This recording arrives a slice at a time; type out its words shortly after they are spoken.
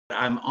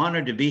I'm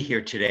honored to be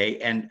here today,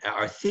 and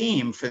our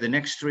theme for the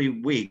next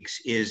 3 weeks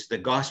is the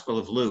Gospel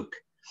of Luke.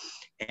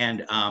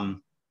 And I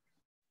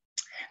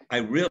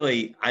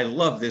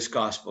love this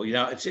gospel. You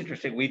know, it's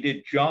interesting. We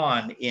did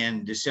John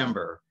in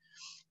December,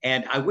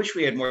 and I wish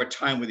we had more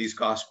time with these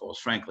gospels,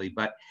 frankly.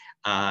 But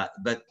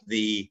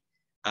the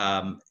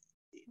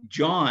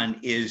John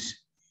is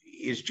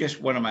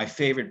just one of my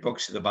favorite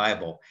books of the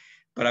Bible.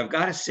 But I've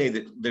got to say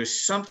that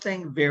there's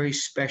something very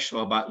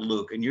special about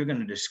Luke, and you're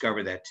going to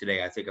discover that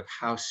today, I think, of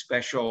how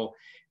special,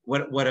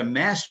 what a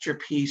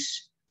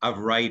masterpiece of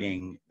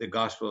writing the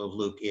Gospel of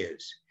Luke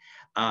is.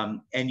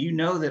 And you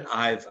know that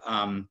I've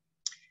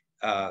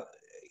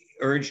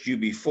urged you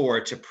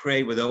before to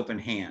pray with open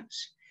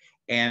hands.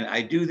 And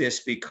I do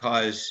this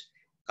because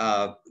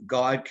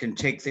God can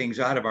take things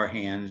out of our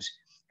hands,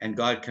 and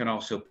God can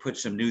also put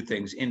some new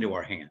things into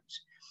our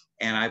hands.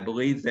 And I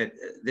believe that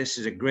this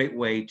is a great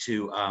way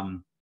to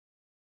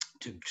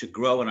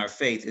grow in our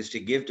faith, is to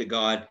give to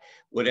God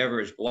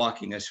whatever is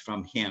blocking us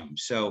from him.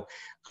 So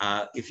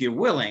if you're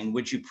willing,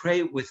 would you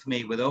pray with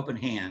me with open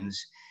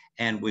hands?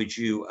 And would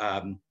you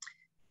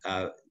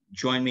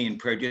join me in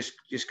prayer?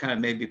 Just kind of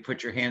maybe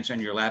put your hands on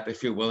your lap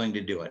if you're willing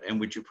to do it.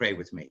 And would you pray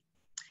with me?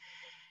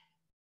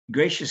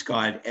 Gracious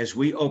God, as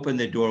we open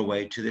the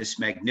doorway to this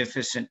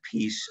magnificent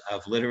piece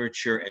of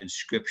literature and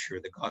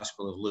scripture, the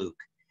Gospel of Luke,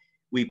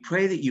 we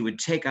pray that you would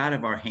take out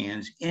of our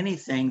hands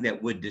anything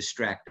that would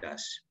distract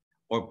us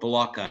or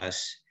block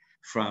us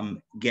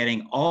from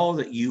getting all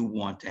that you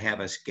want to have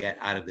us get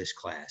out of this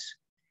class.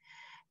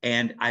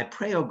 And I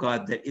pray, oh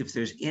God, that if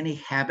there's any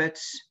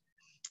habits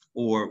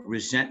or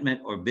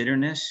resentment or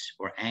bitterness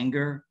or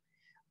anger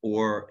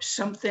or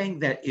something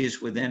that is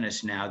within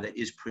us now that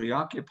is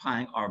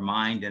preoccupying our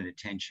mind and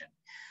attention,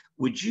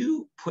 would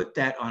you put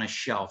that on a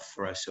shelf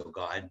for us, oh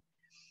God?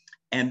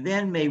 And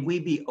then may we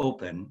be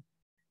open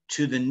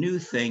to the new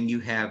thing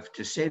you have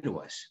to say to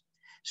us.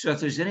 So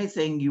if there's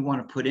anything you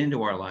want to put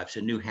into our lives,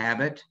 a new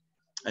habit,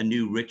 a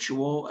new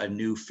ritual, a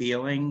new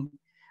feeling,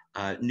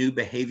 new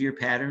behavior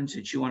patterns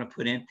that you want to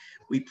put in,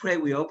 we pray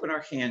we open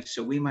our hands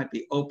so we might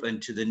be open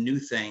to the new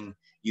thing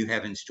you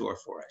have in store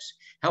for us.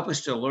 Help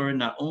us to learn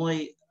not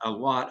only a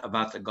lot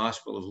about the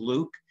Gospel of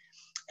Luke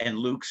and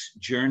Luke's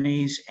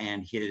journeys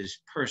and his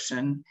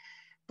person,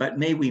 but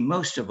may we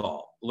most of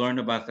all learn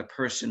about the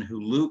person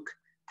who Luke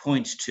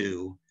points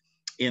to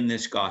in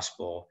this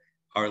gospel,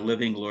 our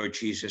living Lord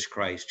Jesus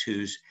Christ,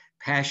 whose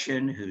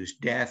passion, whose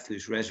death,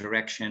 whose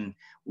resurrection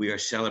we are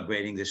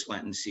celebrating this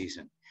Lenten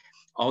season.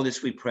 All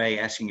this we pray,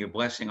 asking your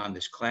blessing on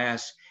this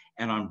class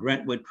and on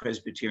Brentwood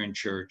Presbyterian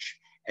Church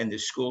and the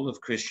School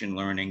of Christian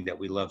Learning that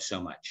we love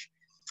so much.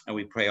 And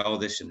we pray all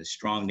this in the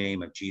strong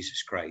name of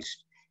Jesus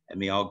Christ. And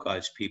may all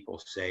God's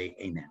people say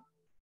amen.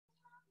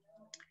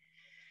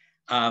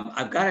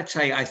 I've got to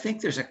tell you, I think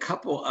there's a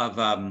couple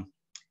of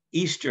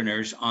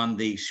Easterners on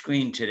the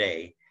screen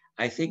today.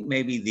 I think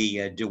maybe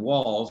the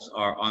Tewells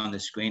are on the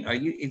screen.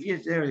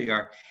 There they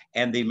are.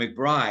 And the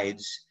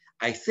McBrides,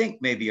 I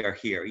think maybe are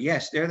here.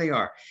 Yes, there they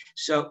are.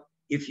 So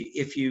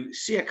if you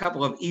see a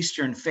couple of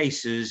Eastern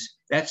faces,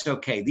 that's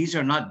okay. These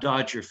are not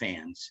Dodger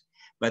fans,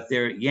 but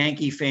they're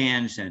Yankee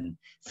fans and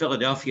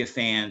Philadelphia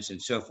fans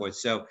and so forth.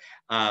 So,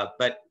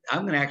 but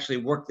I'm going to actually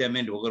work them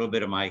into a little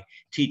bit of my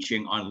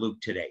teaching on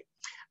Luke today.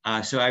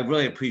 So I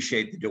really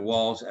appreciate the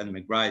Tewells and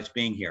the McBrides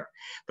being here.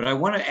 But I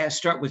want to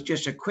start with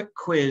just a quick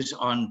quiz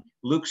on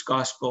Luke's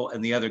gospel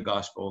and the other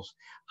gospels.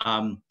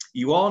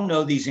 You all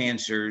know these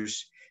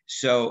answers.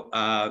 So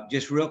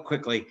just real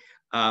quickly,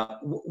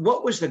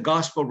 what was the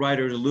gospel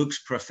writer to Luke's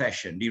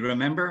profession? Do you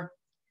remember?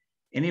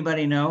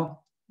 Anybody know?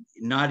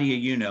 Nadia,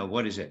 you know.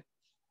 What is it?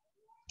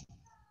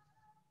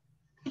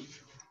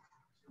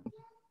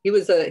 He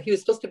was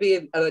supposed to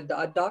be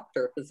a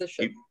doctor,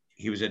 physician.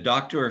 He was a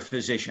doctor or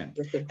physician.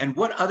 And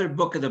what other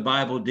book of the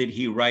Bible did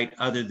he write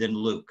other than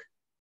Luke?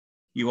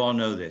 You all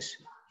know this.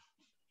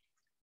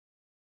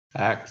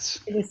 Acts.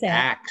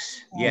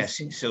 Acts,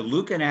 yes. So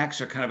Luke and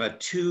Acts are kind of a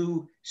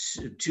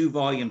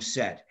two-volume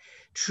set.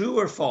 True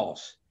or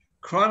false?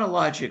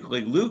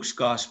 Chronologically, Luke's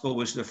gospel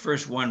was the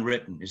first one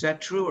written. Is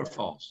that true or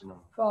false?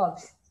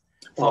 False.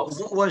 False.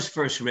 What was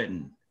first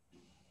written?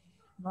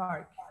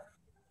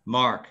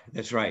 Mark,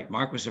 that's right.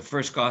 Mark was the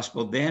first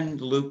gospel, then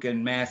Luke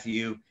and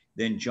Matthew,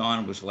 then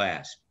John was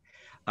last.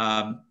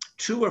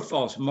 True or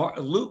false?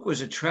 Luke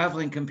was a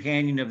traveling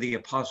companion of the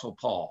Apostle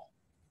Paul.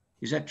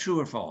 Is that true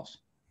or false?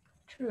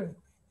 True.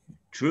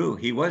 True.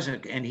 He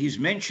wasn't, and he's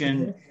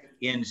mentioned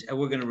in,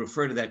 we're going to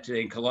refer to that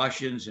today, in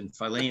Colossians and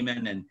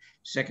Philemon and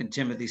 2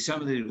 Timothy.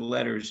 Some of the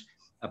letters,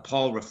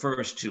 Paul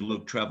refers to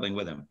Luke traveling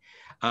with him.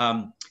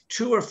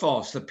 True or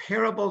false? The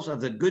parables of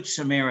the Good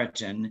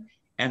Samaritan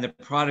and the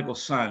prodigal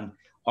son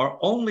are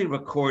only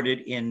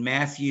recorded in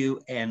Matthew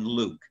and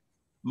Luke.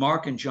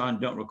 Mark and John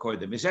don't record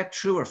them. Is that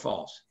true or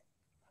false?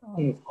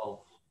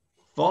 false.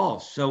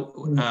 False. So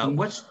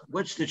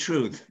what's the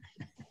truth?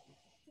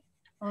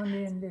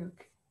 Only in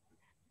Luke.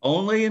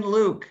 Only in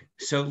Luke.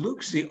 So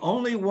Luke's the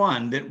only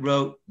one that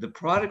wrote the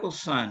prodigal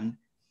son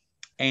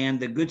and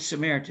the Good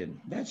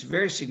Samaritan. That's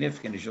very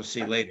significant, as you'll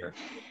see later.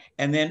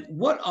 And then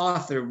what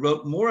author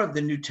wrote more of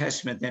the New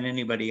Testament than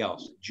anybody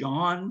else?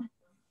 John,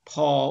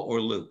 Paul,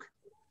 or Luke?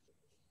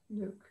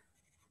 Luke.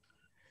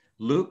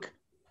 Luke?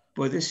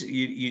 Boy, this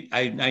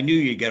I knew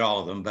you'd get all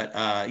of them, but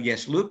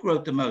yes, Luke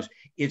wrote the most.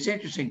 It's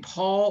interesting.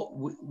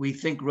 Paul, we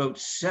think, wrote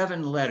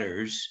 7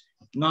 letters.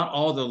 Not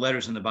all the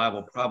letters in the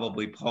Bible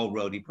probably Paul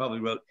wrote. He probably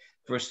wrote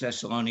 1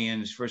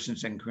 Thessalonians, 1 and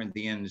 2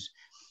 Corinthians,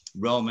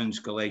 Romans,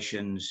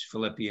 Galatians,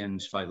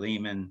 Philippians,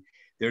 Philemon.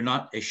 They're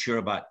not as sure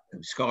about,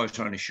 scholars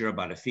aren't as sure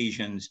about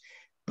Ephesians.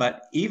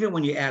 But even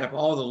when you add up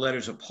all the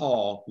letters of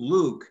Paul,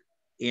 Luke,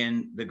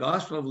 in the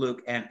Gospel of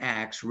Luke and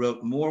Acts,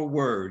 wrote more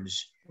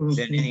words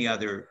than any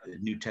other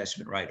New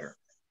Testament writer.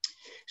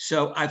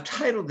 So I've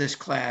titled this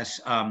class,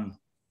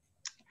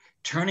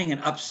 Turning an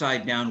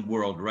Upside Down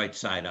World Right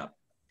Side Up.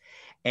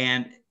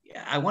 And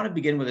I want to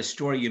begin with a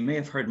story you may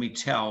have heard me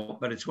tell,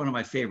 but it's one of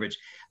my favorites,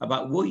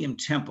 about William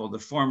Temple, the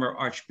former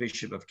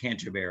Archbishop of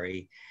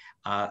Canterbury.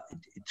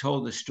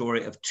 Told the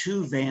story of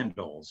 2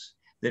 vandals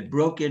that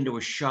broke into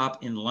a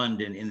shop in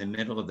London in the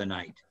middle of the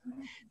night.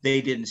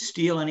 They didn't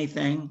steal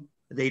anything.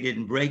 They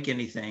didn't break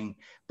anything.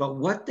 But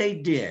what they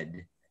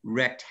did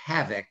wreaked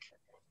havoc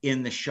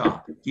in the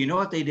shop. Do you know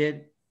what they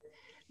did?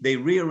 They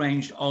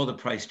rearranged all the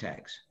price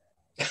tags.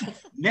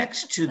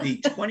 Next to the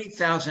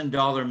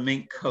 $20,000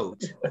 mink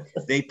coat,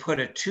 they put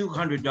a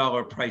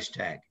 $200 price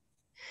tag.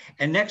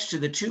 And next to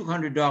the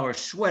 $200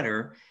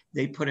 sweater,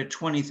 they put a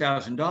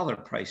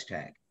 $20,000 price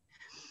tag.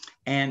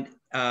 And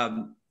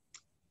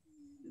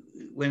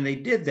when they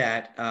did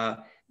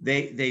that,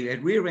 they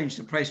had rearranged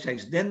the price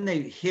tags. Then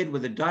they hid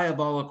with a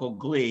diabolical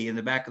glee in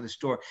the back of the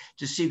store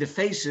to see the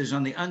faces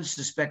on the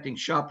unsuspecting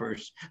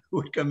shoppers who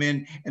would come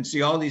in and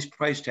see all these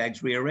price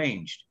tags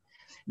rearranged.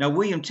 Now,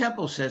 William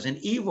Temple says an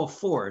evil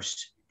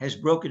force has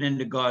broken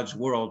into God's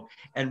world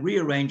and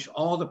rearranged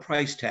all the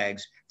price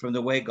tags from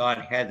the way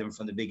God had them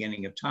from the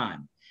beginning of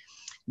time.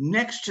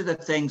 Next to the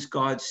things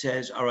God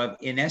says are of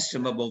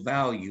inestimable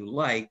value,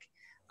 like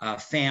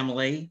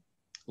family,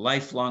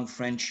 lifelong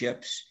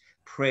friendships,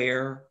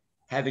 prayer,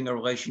 having a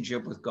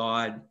relationship with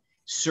God,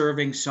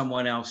 serving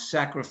someone else,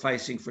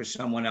 sacrificing for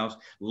someone else,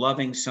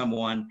 loving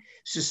someone.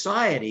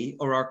 Society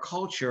or our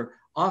culture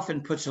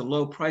often puts a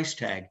low price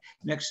tag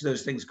next to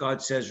those things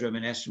God says are of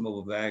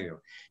inestimable value.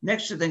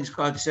 Next to things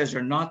God says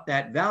are not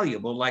that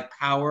valuable, like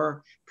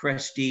power,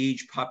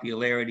 prestige,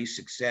 popularity,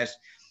 success,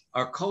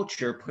 our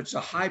culture puts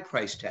a high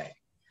price tag.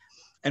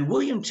 And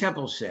William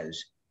Temple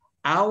says,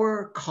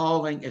 our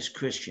calling as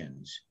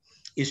Christians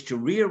is to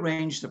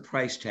rearrange the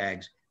price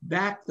tags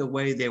back the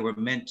way they were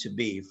meant to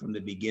be from the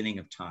beginning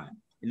of time.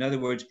 In other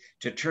words,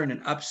 to turn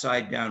an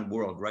upside down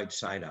world right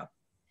side up.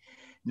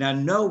 Now,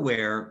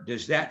 nowhere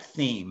does that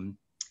theme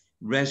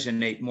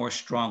resonate more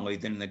strongly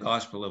than in the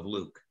Gospel of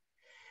Luke.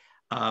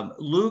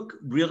 Luke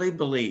really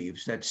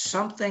believes that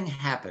something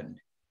happened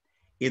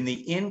in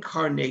the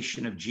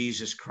incarnation of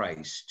Jesus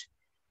Christ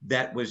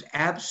that was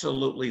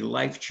absolutely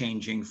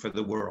life-changing for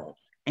the world,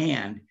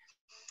 and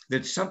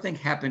that something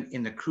happened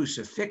in the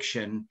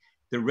crucifixion,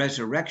 the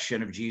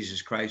resurrection of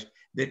Jesus Christ,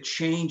 that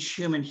changed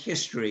human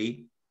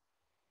history.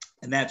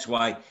 And that's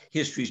why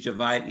history is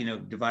divided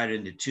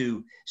into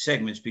 2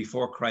 segments,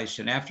 before Christ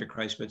and after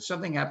Christ. But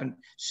something happened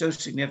so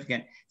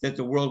significant that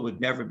the world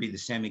would never be the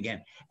same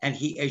again. And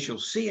he, as you'll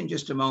see in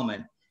just a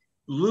moment,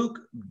 Luke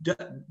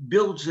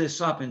builds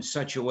this up in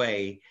such a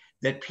way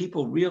that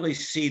people really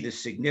see the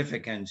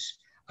significance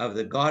of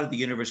the God of the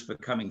universe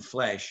becoming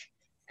flesh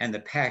and the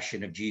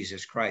passion of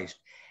Jesus Christ.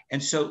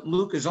 And so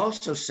Luke is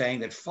also saying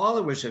that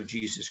followers of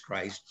Jesus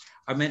Christ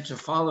are meant to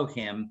follow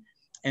him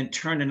and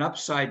turn an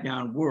upside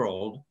down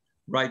world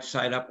right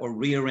side up, or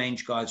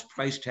rearrange God's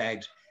price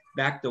tags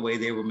back the way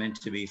they were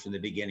meant to be from the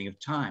beginning of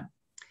time.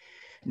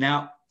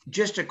 Now,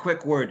 just a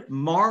quick word,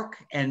 Mark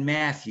and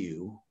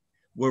Matthew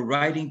were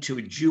writing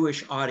to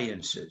Jewish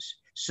audiences.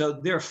 So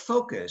their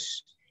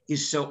focus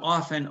is so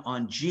often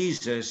on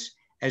Jesus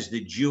as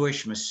the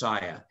Jewish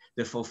Messiah,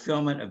 the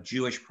fulfillment of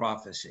Jewish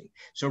prophecy.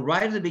 So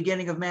right at the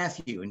beginning of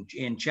Matthew,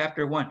 in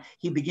chapter 1,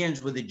 he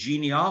begins with a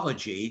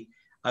genealogy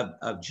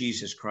of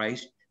Jesus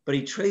Christ, but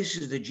he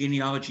traces the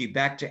genealogy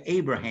back to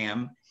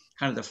Abraham,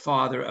 kind of the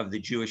father of the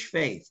Jewish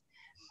faith.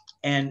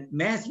 And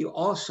Matthew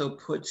also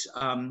puts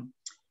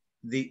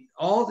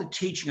all the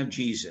teaching of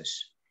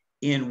Jesus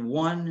in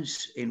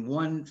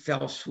one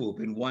fell swoop,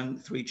 in one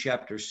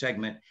 3-chapter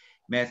segment,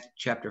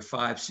 chapter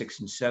 5, 6,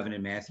 and 7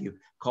 in Matthew,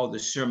 called the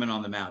Sermon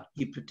on the Mount.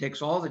 He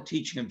takes all the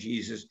teaching of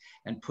Jesus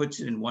and puts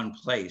it in one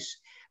place,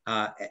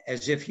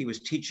 as if he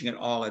was teaching it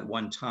all at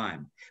one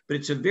time. But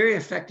it's a very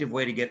effective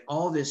way to get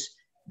all this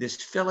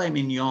filet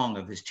mignon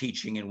of his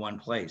teaching in one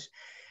place.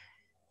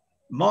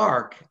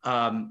 Mark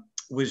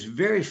was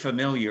very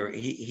familiar.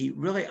 He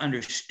really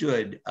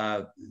understood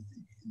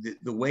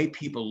the way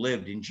people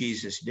lived in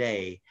Jesus'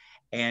 day.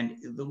 And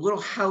the little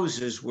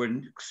houses were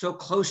so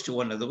close to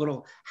one another, the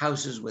little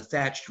houses with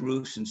thatched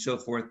roofs and so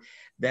forth,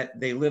 that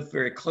they lived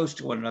very close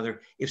to one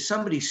another. If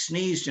somebody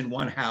sneezed in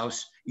one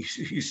house,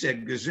 you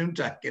said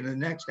Gesundheit in the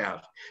next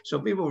house. So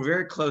people were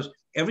very close.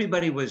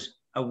 Everybody was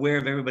aware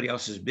of everybody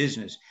else's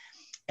business.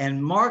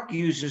 And Mark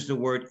uses the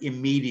word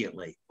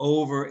immediately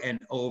over and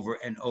over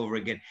and over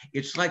again.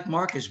 It's like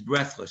Mark is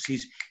breathless.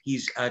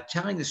 He's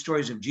telling the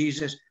stories of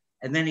Jesus,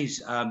 and then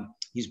he's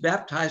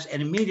baptized,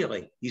 and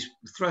immediately he's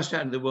thrust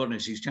out into the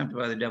wilderness. He's tempted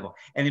by the devil,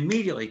 and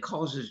immediately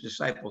calls his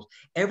disciples.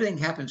 Everything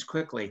happens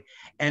quickly.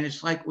 And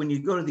it's like when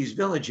you go to these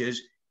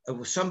villages,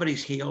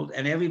 somebody's healed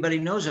and everybody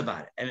knows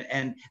about it.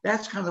 And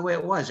that's kind of the way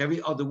it was.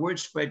 The word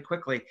spread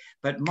quickly,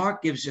 but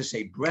Mark gives us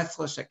a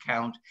breathless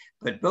account.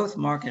 But both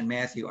Mark and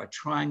Matthew are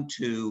trying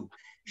to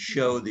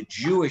show the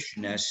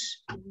Jewishness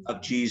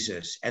of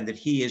Jesus and that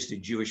he is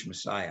the Jewish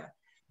Messiah.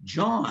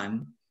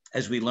 John,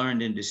 as we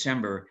learned in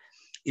December,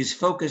 is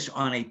focused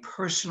on a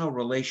personal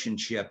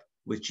relationship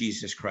with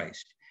Jesus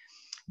Christ.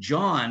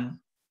 John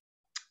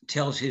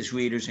tells his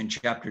readers in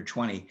chapter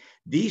 20,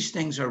 these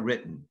things are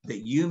written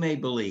that you may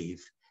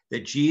believe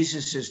that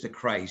Jesus is the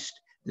Christ,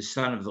 the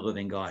Son of the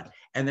living God,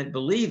 and that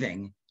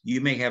believing you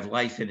may have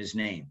life in his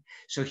name.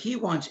 So he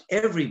wants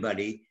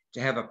everybody to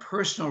have a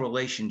personal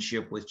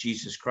relationship with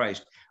Jesus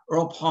Christ.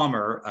 Earl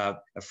Palmer,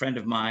 a friend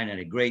of mine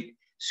and a great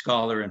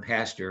scholar and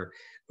pastor,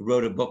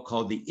 wrote a book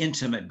called The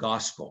Intimate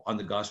Gospel on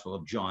the Gospel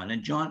of John.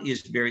 And John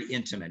is very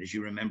intimate, as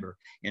you remember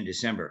in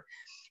December.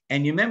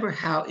 And you remember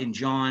how in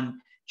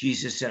John,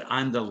 Jesus said,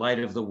 I'm the light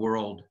of the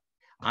world.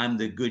 I'm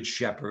the good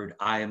shepherd.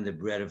 I am the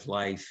bread of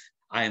life.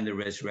 I am the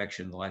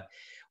resurrection of the life.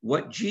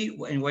 What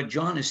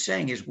John is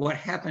saying is what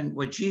happened,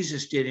 what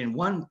Jesus did in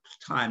one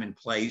time and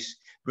place,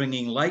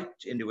 bringing light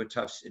into a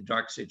tough,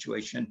 dark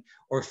situation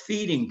or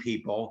feeding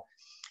people,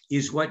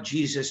 is what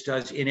Jesus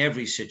does in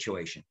every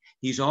situation.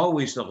 He's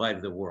always the light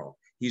of the world.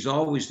 He's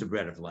always the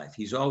bread of life.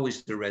 He's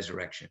always the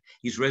resurrection.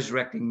 He's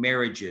resurrecting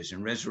marriages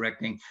and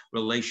resurrecting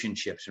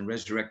relationships and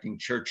resurrecting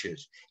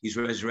churches. He's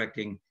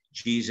resurrecting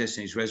Jesus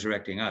and he's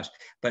resurrecting us.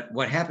 But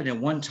what happened in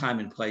one time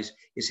and place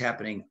is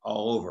happening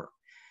all over.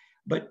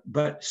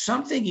 But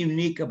something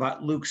unique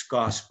about Luke's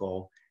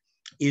gospel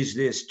is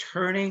this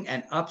turning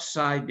an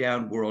upside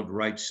down world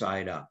right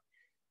side up.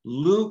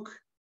 Luke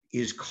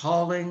is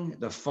calling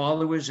the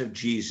followers of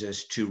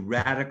Jesus to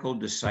radical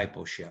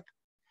discipleship.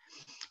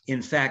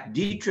 In fact,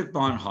 Dietrich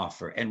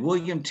Bonhoeffer and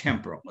William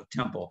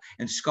Temple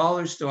and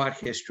scholars throughout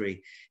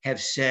history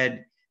have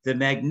said the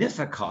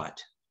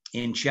Magnificat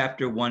in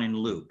chapter 1 in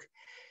Luke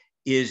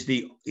is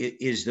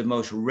the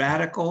most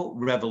radical,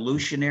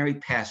 revolutionary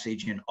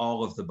passage in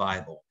all of the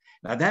Bible.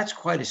 Now, that's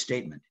quite a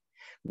statement.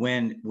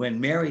 When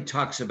Mary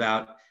talks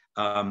about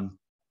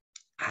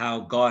how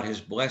God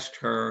has blessed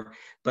her,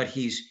 but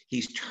he's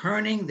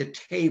turning the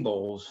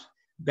tables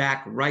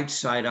back right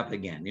side up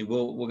again. And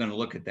we're going to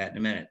look at that in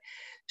a minute.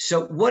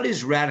 So what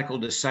is radical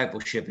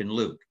discipleship in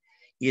Luke?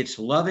 It's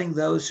loving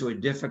those who are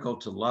difficult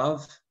to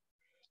love.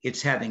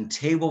 It's having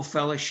table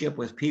fellowship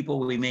with people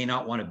we may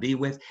not want to be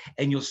with.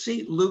 And you'll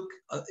see Luke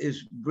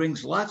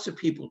brings lots of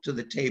people to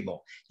the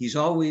table. He's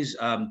always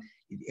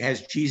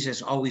has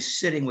Jesus always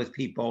sitting with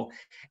people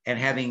and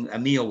having a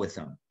meal with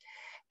them.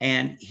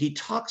 And he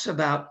talks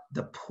about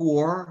the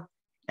poor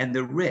and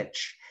the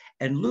rich.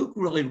 And Luke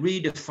really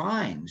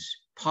redefines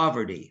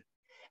poverty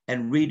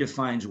and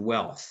redefines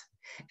wealth.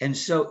 And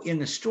so in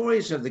the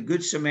stories of the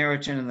Good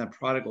Samaritan and the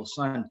prodigal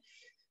son,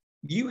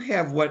 you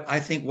have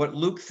what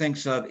Luke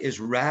thinks of is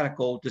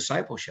radical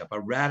discipleship.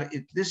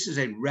 This is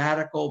a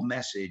radical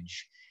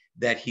message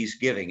that he's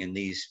giving in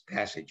these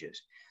passages.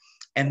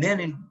 And then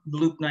in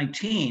Luke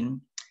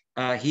 19,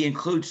 he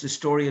includes the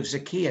story of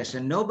Zacchaeus,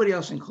 and nobody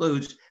else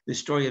includes the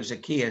story of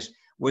Zacchaeus,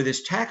 where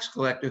this tax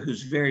collector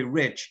who's very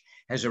rich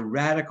has a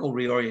radical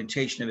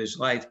reorientation of his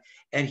life,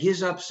 and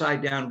his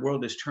upside down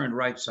world is turned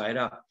right side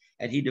up,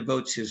 and he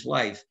devotes his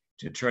life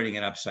to turning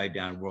an upside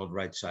down world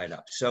right side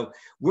up. So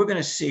we're going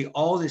to see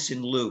all this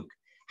in Luke,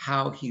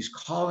 how he's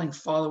calling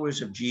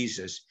followers of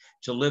Jesus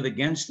to live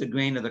against the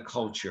grain of the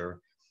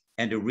culture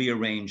and to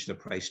rearrange the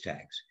price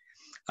tags.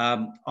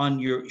 On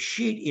your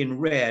sheet in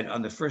red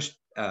on the first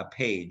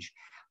page,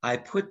 I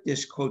put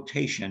this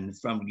quotation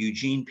from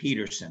Eugene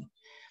Peterson.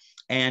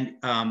 And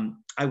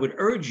I would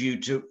urge you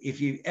to, if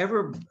you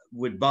ever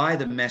would buy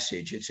the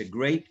message, it's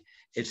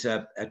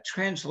a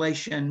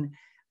translation,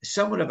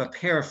 somewhat of a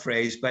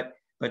paraphrase, but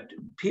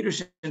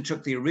Peterson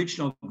took the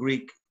original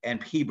Greek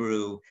and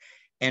Hebrew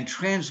and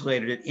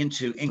translated it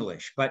into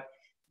English. But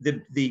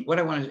what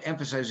I want to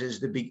emphasize is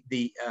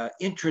the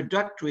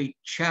introductory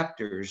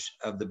chapters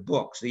of the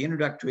books, the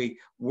introductory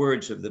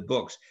words of the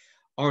books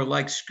are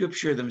like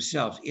scripture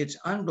themselves. It's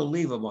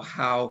unbelievable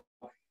how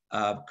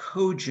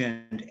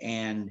cogent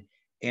and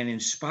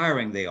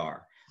inspiring they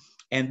are.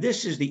 And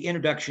this is the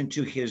introduction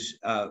to his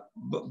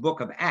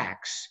book of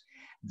Acts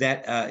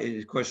that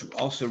is, of course,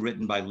 also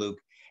written by Luke.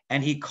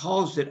 And he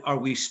calls it, are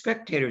we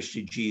spectators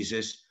to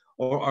Jesus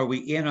or are we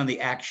in on the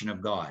action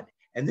of God?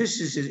 And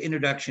this is his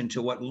introduction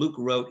to what Luke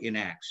wrote in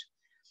Acts.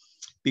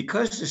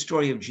 Because the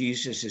story of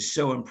Jesus is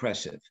so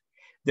impressive,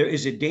 there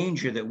is a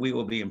danger that we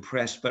will be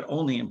impressed, but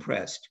only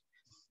impressed.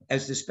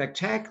 As the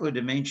spectacular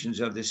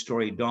dimensions of this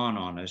story dawn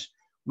on us,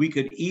 we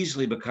could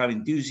easily become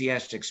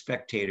enthusiastic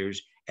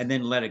spectators and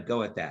then let it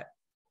go at that.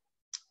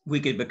 we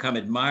could become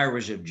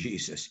admirers of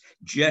Jesus,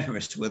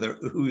 generous with our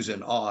oohs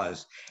and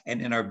ahs,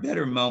 and in our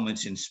better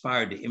moments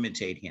inspired to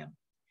imitate him.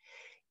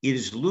 It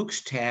is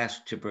Luke's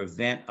task to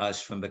prevent us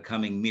from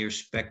becoming mere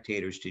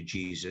spectators to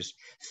Jesus,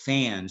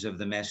 fans of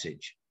the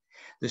message.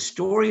 The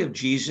story of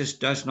Jesus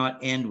does not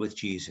end with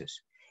Jesus.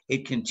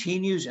 It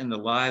continues in the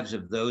lives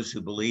of those who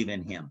believe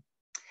in him.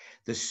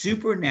 The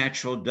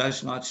supernatural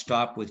does not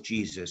stop with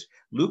Jesus.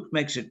 Luke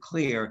makes it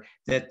clear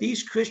that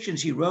these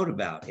Christians he wrote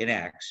about in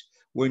Acts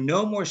were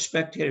no more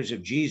spectators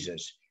of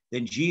Jesus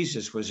than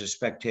Jesus was a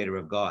spectator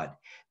of God.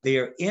 They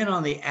are in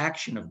on the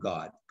action of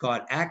God,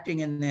 God acting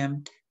in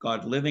them,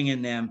 God living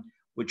in them,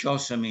 which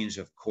also means,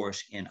 of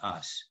course, in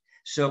us.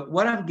 So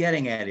what I'm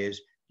getting at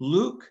is,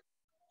 Luke,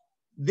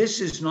 this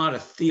is not a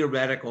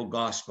theoretical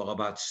gospel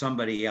about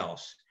somebody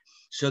else,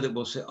 so that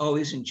we'll say, oh,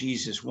 isn't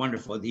Jesus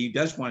wonderful? He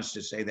does want us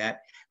to say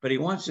that, but he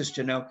wants us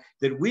to know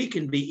that we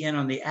can be in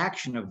on the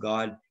action of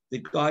God,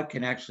 that God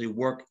can actually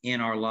work in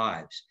our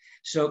lives.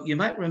 So you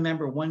might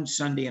remember one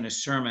Sunday in a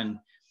sermon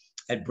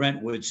at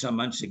Brentwood some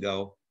months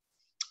ago,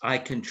 I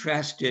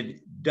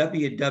contrasted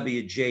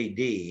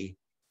WWJD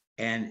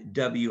and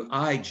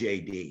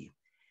WIJD.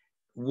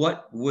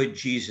 What would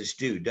Jesus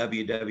do?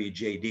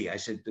 WWJD. I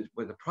said,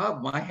 well, the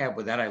problem I have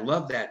with that, I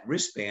love that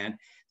wristband.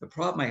 The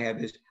problem I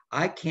have is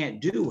I can't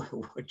do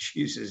what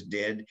Jesus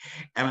did.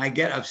 And I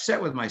get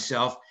upset with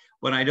myself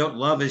when I don't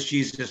love as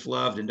Jesus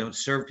loved and don't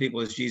serve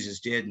people as Jesus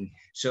did. And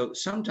so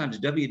sometimes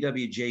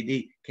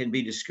WWJD can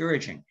be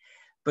discouraging.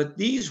 But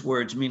these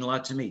words mean a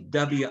lot to me.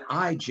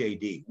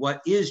 WIJD.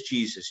 What is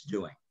Jesus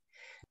doing?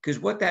 Because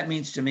what that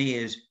means to me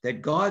is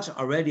that God's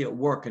already at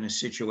work in a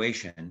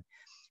situation.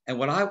 And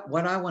what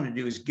I want to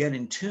do is get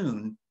in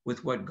tune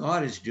with what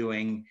God is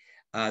doing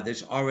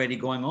that's already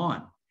going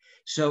on.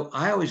 So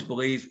I always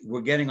believe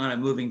we're getting on a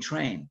moving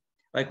train.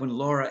 Like when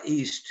Laura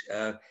East,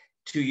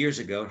 2 years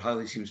ago, it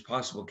hardly seems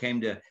possible,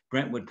 came to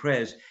Brentwood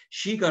Pres,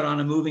 she got on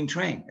a moving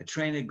train, a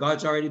train that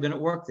God's already been at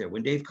work there.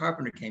 When Dave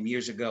Carpenter came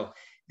years ago,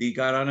 he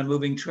got on a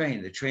moving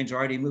train. The train's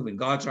already moving.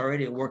 God's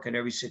already at work in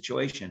every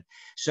situation.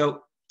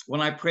 So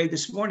when I prayed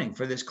this morning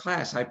for this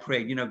class, I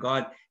prayed,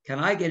 God, can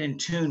I get in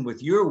tune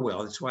with your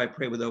will? That's why I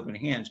pray with open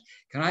hands.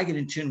 Can I get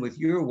in tune with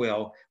your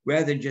will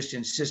rather than just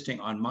insisting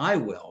on my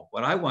will,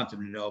 what I want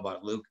them to know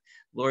about Luke?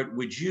 Lord,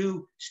 would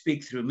you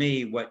speak through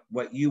me what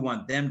you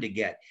want them to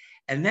get?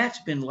 And that's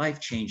been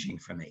life-changing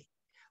for me.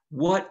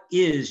 What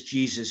is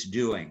Jesus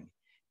doing?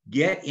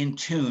 Get in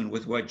tune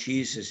with what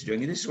Jesus is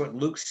doing. And this is what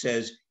Luke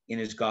says in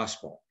his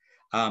gospel.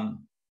 Under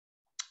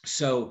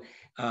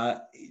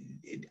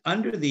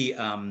the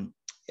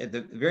at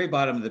the very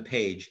bottom of the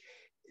page,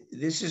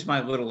 this is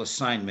my little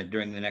assignment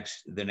during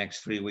the next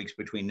 3 weeks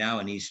between now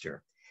and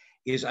Easter,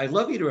 is I'd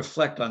love you to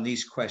reflect on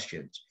these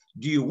questions.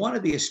 Do you want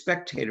to be a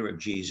spectator of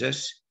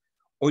Jesus,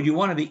 or do you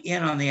want to be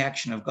in on the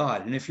action of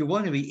God? And if you're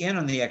willing to be in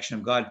on the action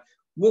of God,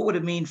 what would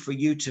it mean for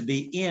you to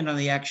be in on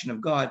the action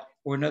of God,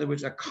 or in other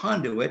words, a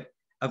conduit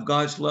of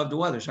God's love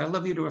to others? I'd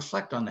love you to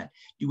reflect on that.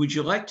 Would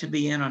you like to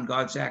be in on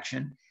God's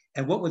action?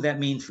 And what would that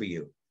mean for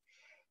you?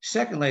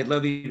 Secondly, I'd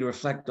love you to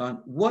reflect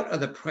on what are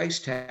the price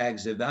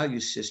tags, the value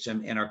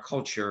system in our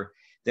culture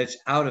that's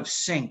out of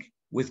sync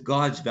with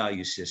God's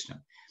value system?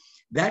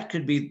 That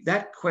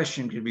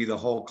question could be the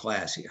whole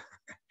class here.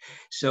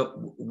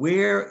 So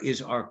where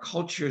is our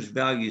culture's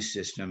value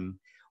system,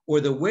 or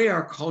the way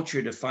our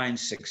culture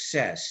defines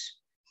success?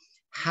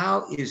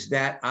 How is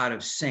that out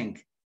of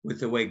sync with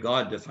the way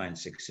God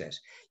defines success?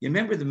 You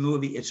remember the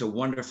movie It's a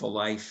Wonderful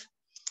Life?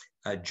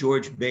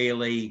 George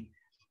Bailey,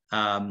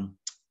 the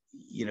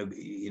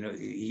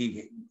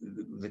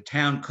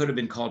town could have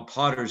been called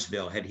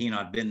Pottersville had he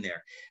not been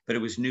there, but it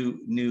was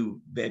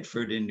New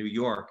Bedford in New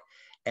York.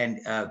 And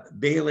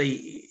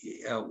Bailey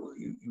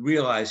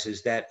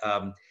realizes that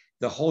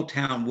the whole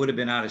town would have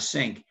been out of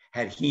sync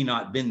had he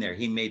not been there.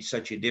 He made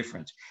such a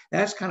difference.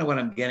 That's kind of what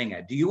I'm getting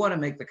at. Do you want to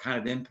make the kind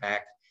of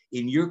impact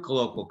in your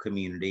local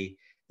community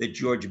that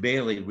George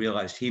Bailey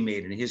realized he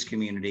made in his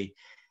community?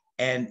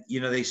 And,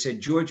 they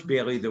said George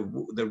Bailey,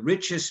 the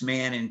richest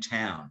man in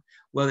town.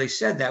 Well, they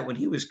said that when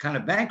he was kind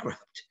of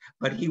bankrupt,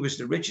 but he was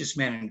the richest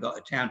man in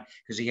town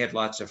because he had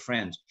lots of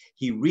friends.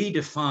 He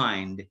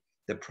redefined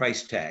the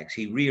price tags.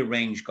 He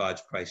rearranged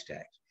God's price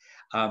tags.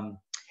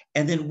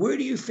 And then where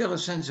do you feel a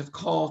sense of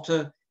call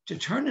to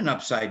turn an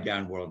upside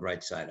down world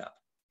right side up?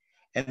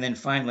 And then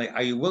finally,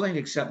 are you willing to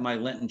accept my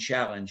Lenten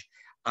challenge?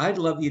 I'd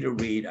love you to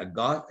read a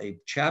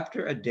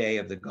chapter a day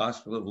of the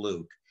Gospel of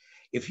Luke.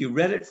 If you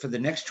read it for the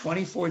next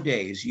 24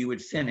 days, you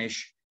would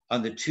finish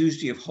on the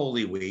Tuesday of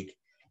Holy Week,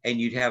 and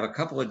you'd have a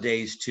couple of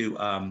days to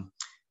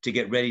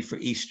get ready for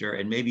Easter,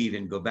 and maybe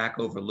even go back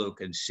over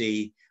Luke and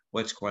see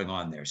what's going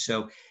on there.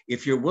 So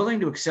if you're willing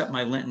to accept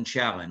my Lenten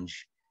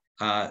challenge,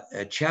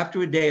 a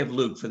chapter a day of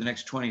Luke for the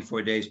next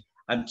 24 days,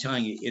 I'm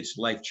telling you, it's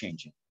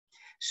life-changing.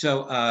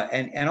 So,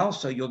 and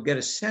also you'll get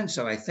a sense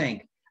of, I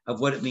think,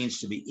 of what it means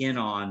to be in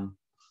on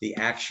the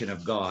action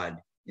of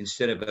God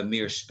instead of a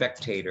mere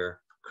spectator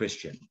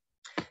Christian.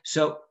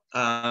 So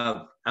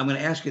I'm going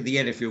to ask you at the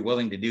end if you're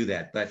willing to do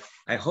that, but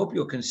I hope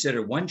you'll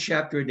consider one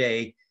chapter a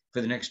day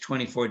for the next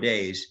 24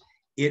 days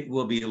it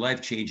will be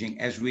life-changing,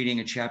 as reading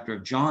a chapter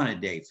of John a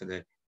day for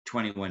the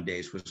 21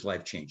 days was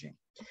life-changing.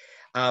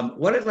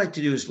 What I'd like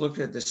to do is look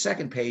at the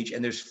second page,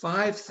 and there's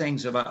 5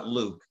 things about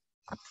Luke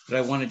that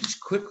I want to just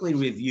quickly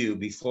review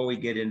before we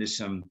get into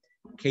some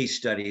case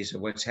studies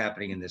of what's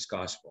happening in this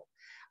gospel.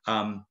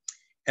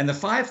 And the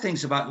 5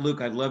 things about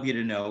Luke I'd love you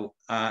to know,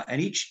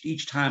 and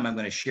each time I'm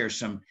going to share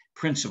some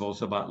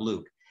principles about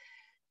Luke.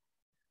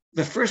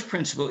 The first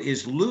principle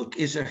is Luke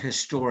is a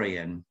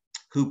historian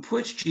who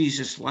puts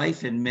Jesus'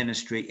 life and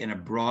ministry in a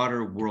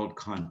broader world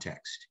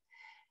context.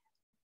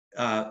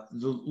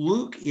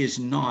 Luke is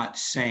not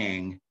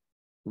saying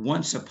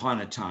once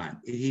upon a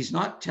time. He's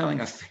not telling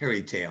a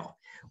fairy tale.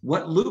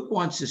 What Luke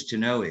wants us to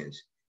know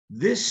is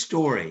this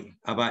story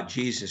about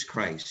Jesus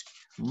Christ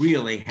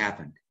really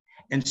happened.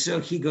 And so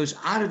he goes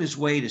out of his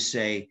way to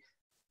say,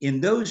 in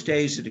those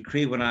days, a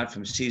decree went out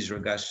from Caesar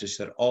Augustus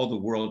that all the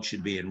world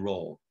should be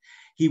enrolled.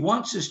 He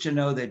wants us to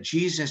know that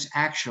Jesus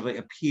actually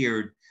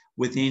appeared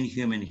within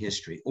human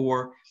history,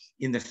 or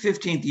in the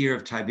 15th year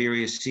of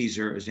Tiberius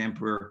Caesar as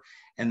emperor.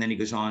 And then he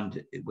goes on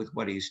with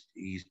what he's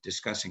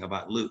discussing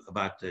about Luke,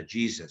 about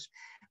Jesus.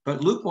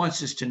 But Luke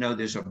wants us to know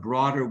there's a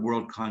broader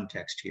world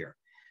context here.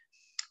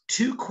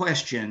 2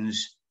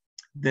 questions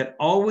that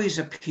always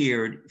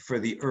appeared for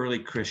the early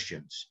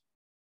Christians.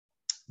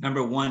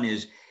 Number 1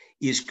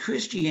 is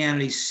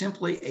Christianity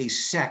simply a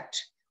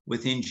sect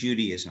within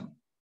Judaism?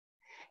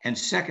 And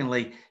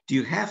secondly, do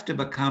you have to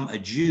become a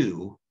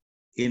Jew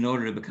in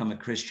order to become a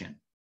Christian?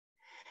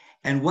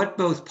 And what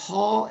both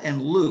Paul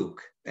and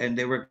Luke, and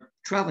they were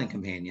traveling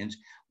companions,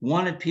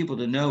 wanted people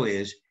to know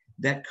is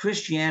that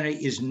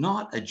Christianity is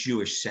not a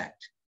Jewish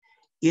sect.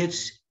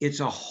 It's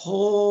a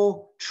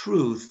whole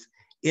truth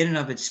in and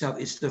of itself.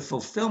 It's the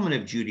fulfillment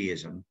of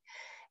Judaism.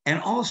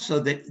 And also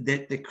that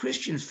the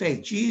Christian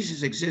faith,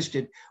 Jesus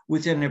existed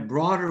within a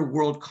broader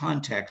world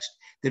context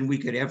than we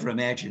could ever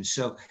imagine.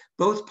 So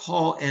both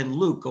Paul and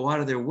Luke go out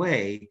of their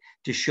way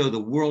to show the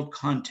world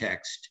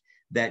context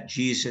that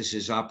Jesus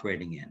is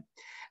operating in.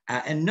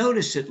 And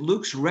notice that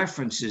Luke's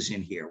references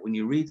in here, when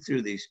you read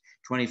through these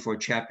 24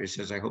 chapters,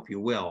 as I hope you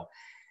will,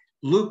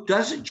 Luke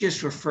doesn't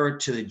just refer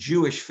to the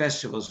Jewish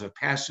festivals of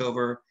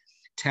Passover,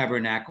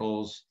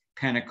 Tabernacles,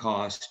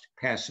 Pentecost,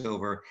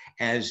 Passover,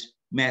 as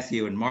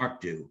Matthew and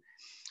Mark do.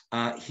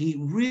 He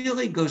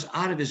really goes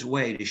out of his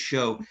way to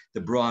show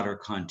the broader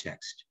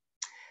context.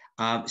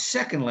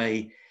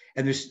 Secondly,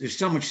 and there's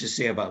so much to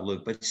say about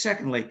Luke, but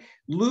secondly,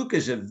 Luke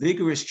is a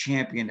vigorous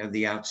champion of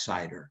the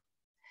outsider.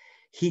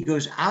 He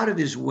goes out of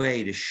his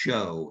way to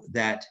show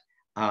that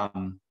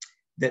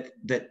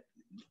that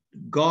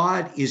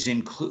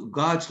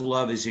God's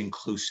love is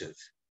inclusive.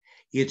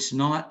 It's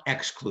not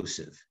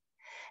exclusive.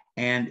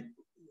 And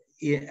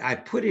I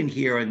put in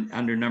here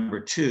under number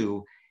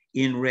 2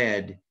 in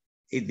red,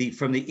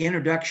 from the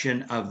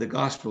introduction of the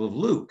Gospel of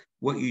Luke,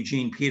 what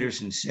Eugene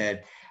Peterson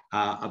said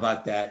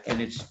about that,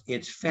 and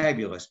it's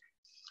fabulous.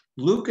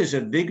 Luke is a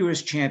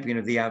vigorous champion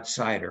of the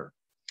outsider.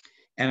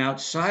 An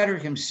outsider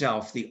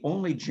himself, the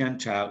only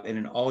Gentile in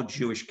an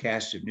all-Jewish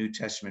cast of New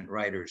Testament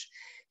writers,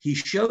 he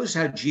shows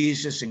how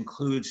Jesus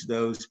includes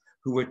those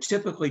who were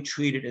typically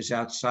treated as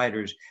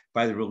outsiders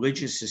by the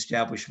religious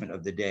establishment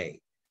of the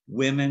day: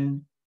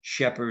 women,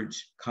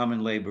 shepherds,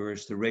 common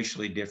laborers, the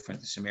racially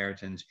different, the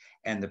Samaritans,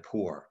 and the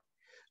poor.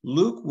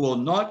 Luke will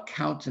not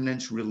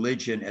countenance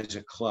religion as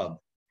a club.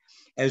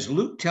 As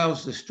Luke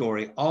tells the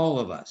story, all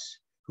of us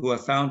who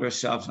have found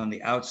ourselves on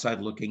the outside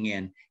looking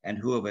in, and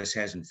who of us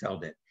hasn't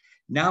felt it,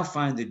 now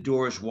find the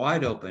doors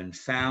wide open,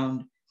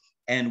 found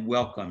and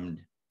welcomed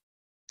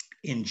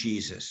in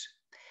Jesus.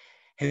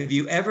 Have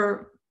you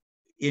ever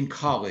in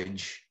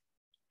college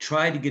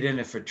tried to get in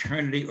a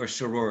fraternity or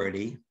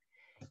sorority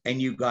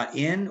and you got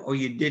in or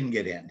you didn't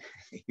get in?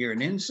 You're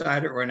an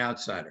insider or an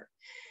outsider.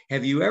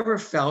 Have you ever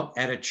felt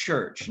at a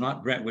church,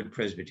 not Brentwood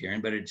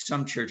Presbyterian, but at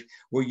some church,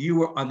 where you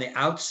were on the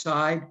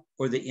outside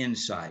or the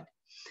inside?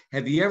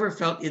 Have you ever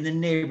felt in the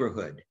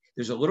neighborhood?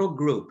 There's a little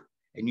group,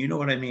 and you know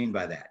what I mean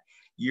by that.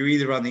 You're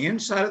either on the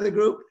inside of the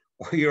group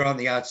or you're on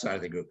the outside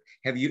of the group.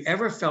 Have you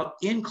ever felt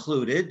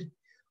included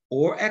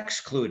or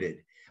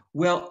excluded?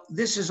 Well,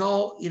 this is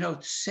all,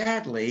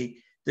 sadly,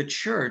 the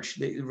church,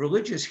 the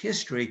religious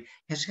history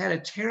has had a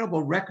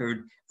terrible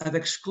record of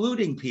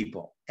excluding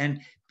people and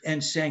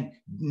saying,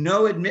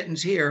 no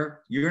admittance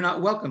here, you're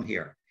not welcome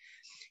here.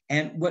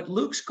 And what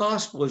Luke's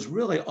gospel is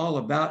really all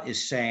about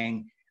is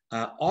saying,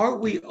 are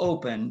we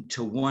open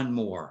to one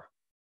more?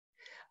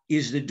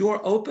 Is the door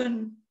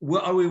open?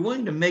 Well, are we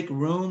willing to make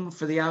room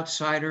for the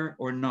outsider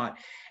or not?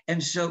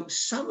 And so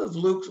some of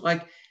Luke's,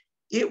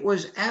 it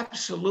was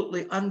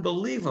absolutely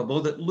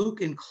unbelievable that Luke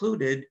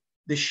included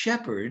the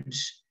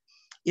shepherds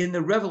in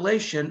the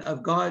revelation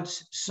of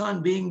God's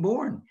son being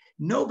born.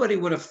 Nobody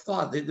would have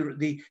thought,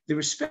 the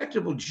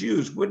respectable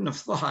Jews wouldn't have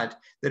thought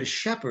that a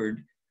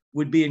shepherd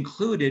would be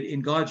included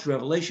in God's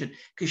revelation,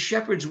 because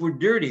shepherds were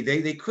dirty.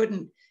 They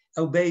couldn't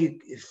obey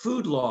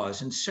food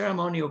laws and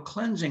ceremonial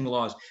cleansing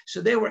laws.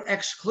 So they were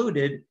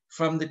excluded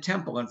from the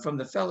temple and from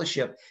the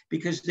fellowship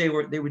because they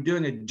were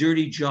doing a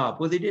dirty job.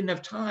 Well, they didn't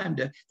have time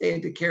they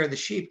had to care of the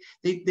sheep.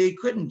 They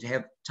couldn't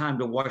have time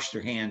to wash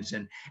their hands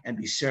and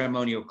be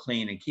ceremonial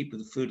clean and keep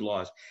with the food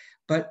laws.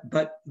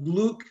 But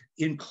Luke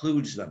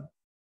includes them.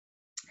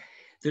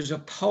 There's a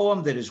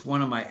poem that is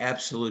one of my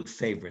absolute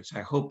favorites.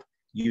 I hope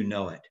you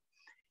know it.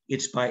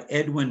 It's by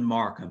Edwin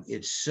Markham.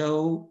 It's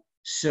so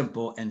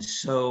simple and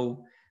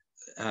so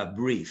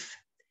brief,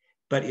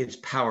 but it's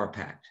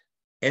power-packed.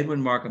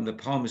 Edwin Markham, the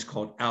poem is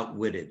called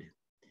Outwitted.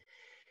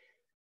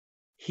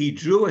 He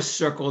drew a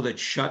circle that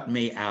shut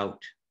me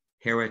out,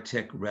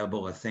 heretic,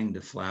 rebel, a thing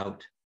to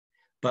flout.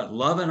 But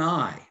love and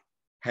I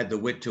had the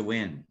wit to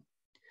win.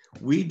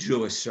 We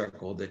drew a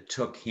circle that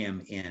took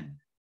him in.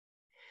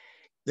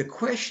 The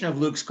question of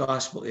Luke's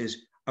gospel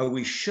is, are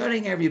we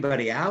shutting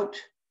everybody out,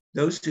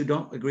 those who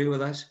don't agree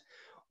with us,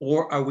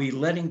 or are we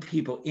letting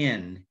people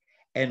in?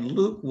 And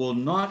Luke will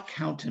not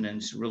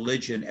countenance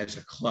religion as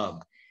a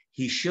club.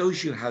 He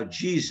shows you how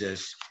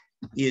Jesus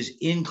is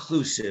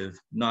inclusive,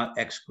 not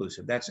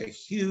exclusive. That's a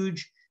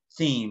huge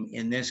theme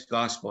in this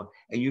gospel,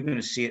 and you're going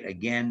to see it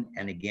again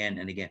and again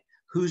and again.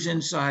 Who's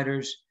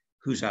insiders?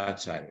 Who's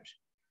outsiders?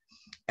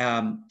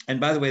 And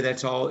by the way,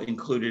 that's all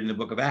included in the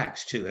book of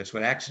Acts too. That's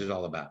what Acts is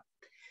all about.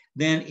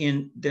 Then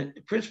in the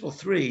principle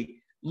 3,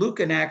 Luke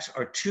and Acts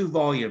are 2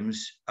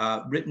 volumes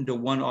written to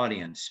one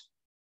audience.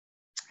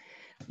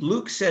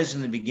 Luke says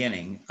in the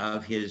beginning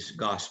of his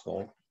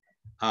gospel,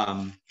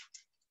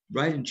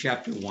 right in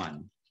chapter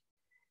 1,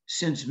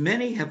 since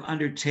many have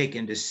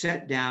undertaken to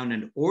set down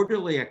an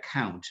orderly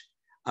account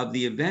of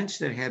the events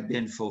that have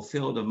been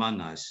fulfilled among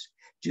us,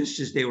 just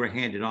as they were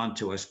handed on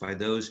to us by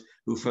those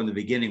who from the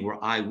beginning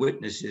were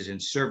eyewitnesses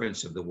and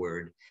servants of the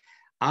word,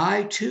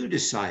 I too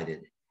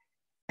decided,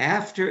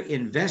 after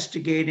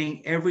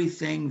investigating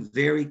everything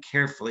very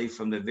carefully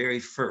from the very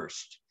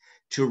first,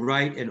 to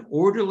write an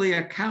orderly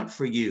account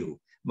for you,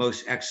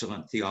 most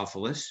excellent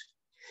Theophilus,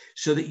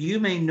 so that you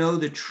may know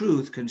the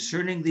truth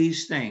concerning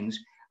these things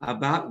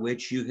about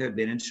which you have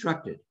been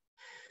instructed.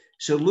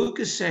 So Luke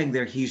is saying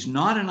there, he's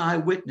not an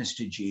eyewitness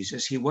to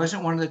Jesus. He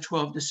wasn't one of the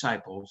 12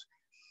 disciples,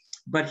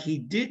 but he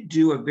did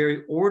do a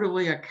very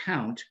orderly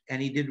account,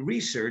 and he did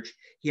research.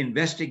 He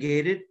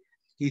investigated,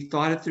 he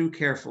thought it through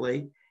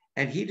carefully,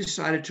 and he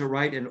decided to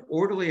write an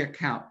orderly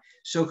account.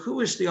 So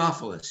who is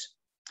Theophilus?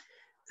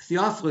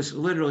 Theophilus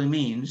literally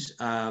means,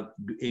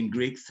 in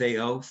Greek,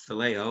 theo,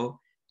 phileo,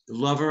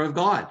 lover of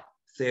God.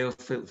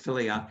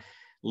 Theophilia,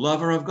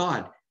 lover of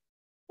God.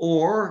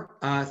 Or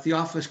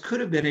Theophilus could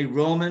have been a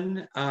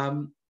Roman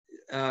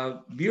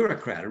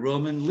bureaucrat, a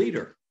Roman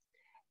leader.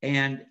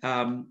 And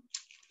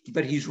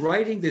but he's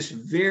writing this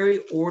very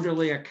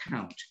orderly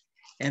account.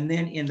 And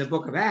then in the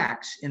book of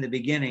Acts, in the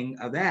beginning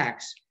of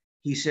Acts,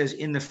 he says,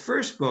 in the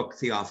first book,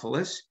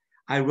 Theophilus,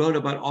 I wrote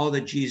about all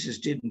that Jesus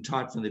did and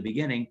taught from the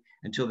beginning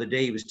until the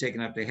day he was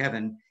taken up to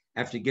heaven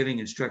after giving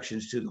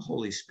instructions to the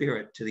Holy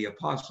Spirit, to the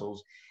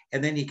apostles.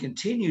 And then he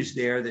continues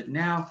there that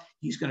now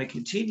he's going to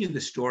continue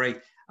the story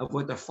of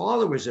what the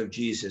followers of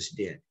Jesus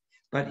did.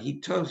 But he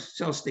tells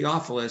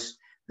Theophilus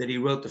that he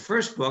wrote the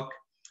first book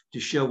to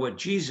show what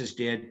Jesus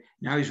did.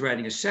 Now he's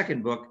writing a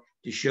second book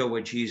to show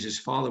what Jesus'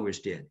 followers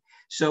did.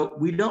 So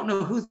we don't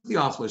know who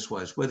Theophilus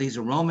was, whether he's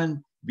a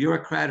Roman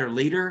bureaucrat or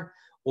leader,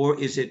 or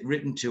is it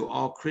written to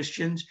all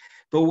Christians?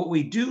 But what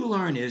we do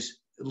learn is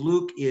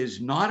Luke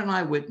is not an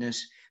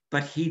eyewitness,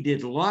 but he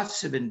did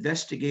lots of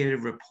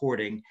investigative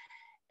reporting.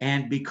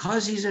 And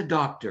because he's a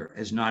doctor,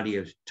 as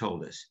Nadia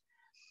told us,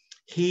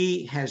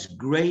 he has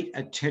great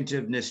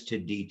attentiveness to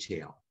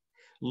detail.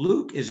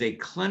 Luke is a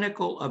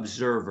clinical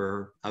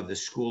observer of the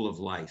school of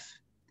life.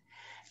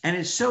 And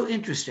it's so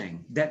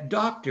interesting that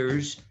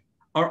doctors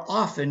are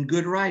often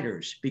good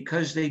writers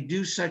because they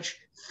do such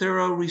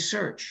thorough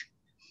research.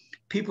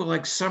 People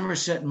like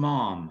Somerset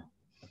Maugham,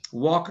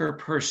 Walker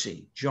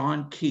Percy,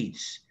 John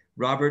Keats,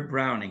 Robert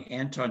Browning,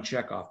 Anton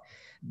Chekhov,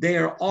 they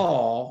are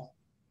all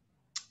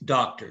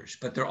doctors,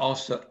 but they're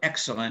also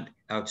excellent,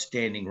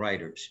 outstanding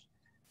writers.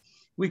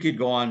 We could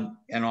go on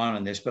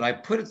on this, but I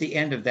put at the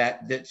end of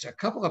that's a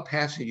couple of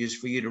passages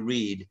for you to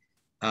read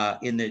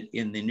in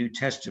the New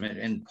Testament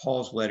and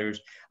Paul's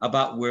letters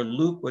about where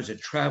Luke was a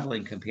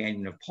traveling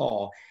companion of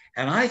Paul.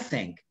 And I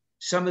think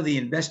some of the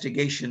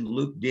investigation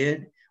Luke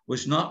did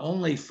was not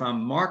only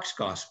from Mark's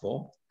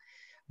gospel,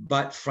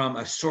 but from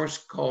a source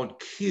called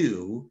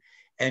Q.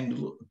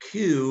 And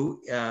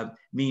Q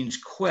means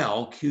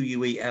quell,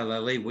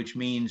 Q-U-E-L-L-E, which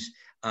means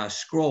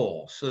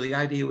scroll. So the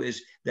idea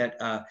is that,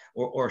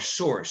 or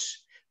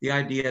source, the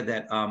idea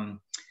that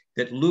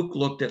that Luke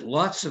looked at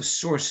lots of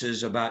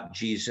sources about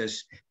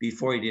Jesus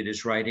before he did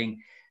his writing.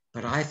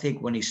 But I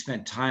think when he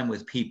spent time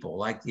with people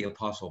like the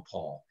Apostle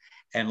Paul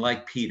and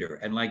like Peter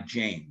and like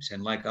James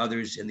and like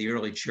others in the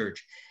early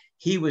church,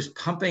 he was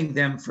pumping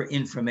them for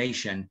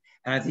information.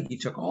 And I think he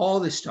took all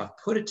this stuff,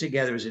 put it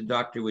together as a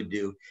doctor would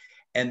do,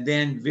 and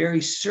then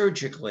very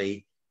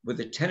surgically,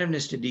 with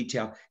attentiveness to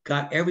detail,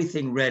 got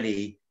everything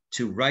ready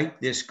to write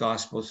this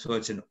gospel so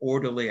it's an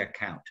orderly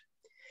account.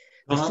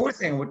 The fourth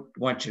thing I would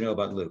want to know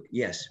about Luke.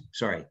 Yes,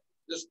 sorry.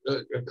 Just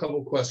a couple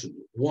of questions.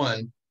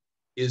 One,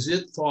 is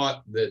it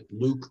thought that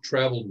Luke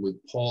traveled with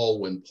Paul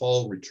when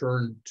Paul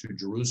returned to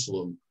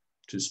Jerusalem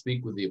to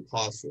speak with the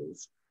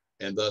apostles,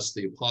 and thus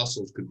the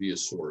apostles could be a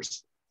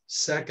source?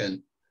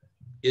 Second,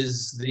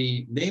 is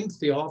the name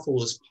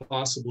Theophilus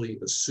possibly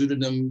a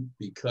pseudonym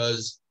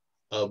because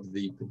of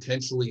the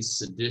potentially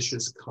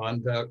seditious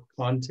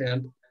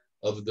content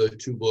of the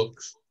two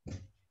books?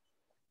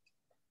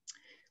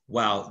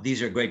 Wow,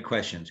 these are great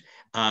questions.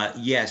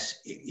 Yes,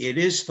 it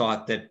is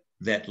thought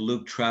that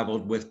Luke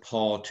traveled with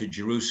Paul to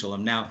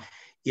Jerusalem. Now,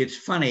 it's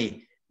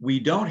funny, we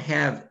don't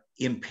have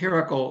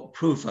empirical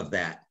proof of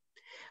that,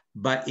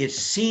 but it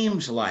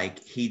seems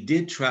like he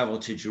did travel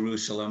to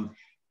Jerusalem,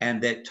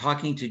 and that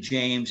talking to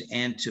James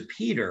and to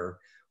Peter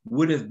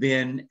would have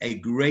been a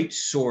great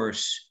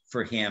source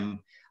for him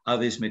of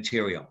his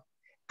material.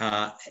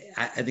 I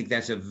think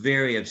that's a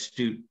very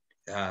astute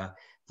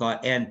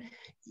thought. And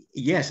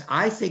yes,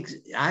 I think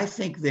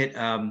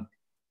that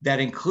that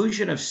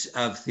inclusion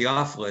of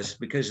Theophilus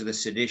because of the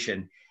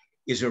sedition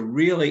is a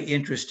really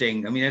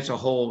interesting, I mean, that's a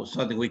whole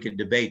something we could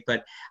debate,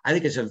 but I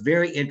think it's a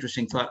very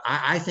interesting thought.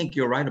 I think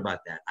you're right about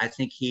that. I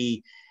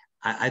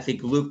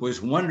think Luke was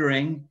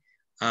wondering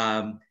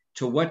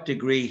to what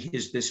degree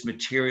this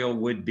material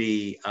would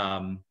be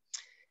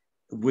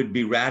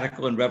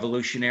radical and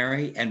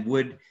revolutionary,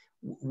 and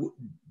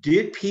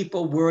did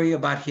people worry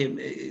about him,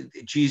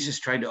 Jesus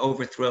trying to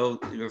overthrow,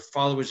 or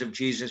followers of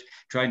Jesus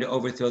trying to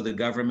overthrow the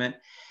government?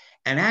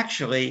 And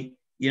actually,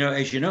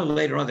 as you know,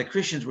 later on, the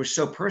Christians were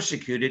so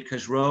persecuted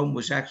because Rome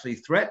was actually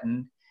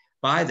threatened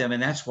by them.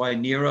 And that's why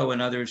Nero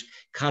and others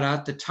cut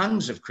out the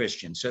tongues of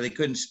Christians so they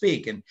couldn't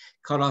speak, and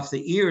cut off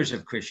the ears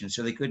of Christians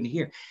so they couldn't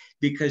hear,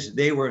 because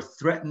they were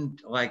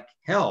threatened like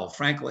hell,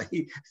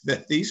 frankly,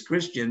 that these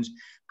Christians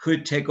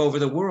could take over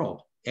the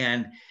world.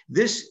 And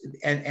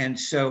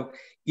so,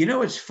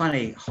 it's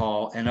funny,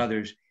 Hall and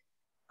others,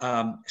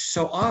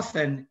 so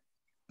often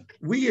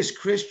we as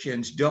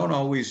Christians don't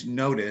always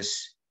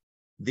notice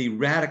the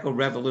radical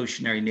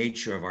revolutionary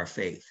nature of our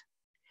faith.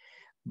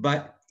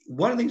 But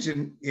one of the things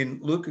in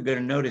Luke you're going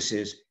to notice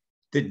is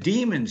the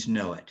demons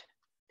know it.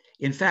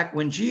 In fact,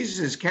 when Jesus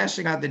is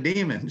casting out the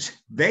demons,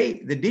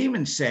 the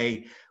demons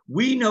say,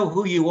 "We know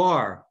who you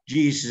are,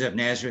 Jesus of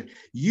Nazareth.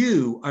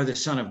 You are the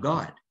Son of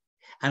God."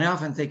 And I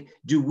often think,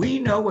 do we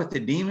know what the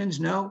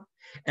demons know?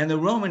 And the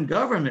Roman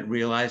government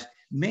realized,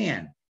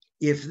 man,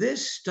 if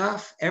this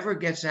stuff ever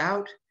gets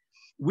out,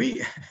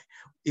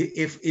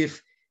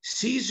 if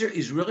Caesar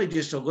is really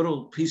just a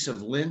little piece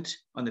of lint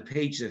on the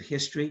pages of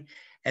history,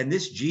 and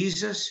this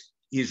Jesus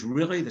is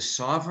really the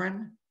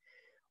sovereign,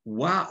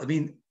 wow, I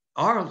mean,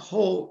 our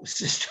whole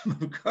system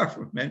of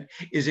government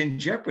is in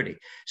jeopardy.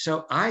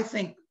 So I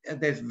think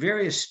that's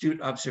very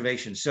astute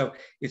observation. So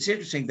it's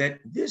interesting that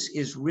this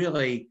is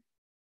really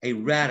a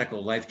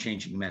radical,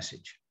 life-changing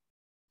message.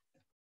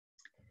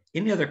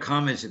 Any other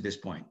comments at this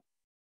point?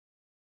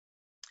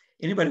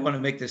 Anybody want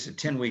to make this a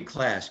 10-week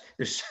class?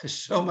 There's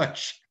so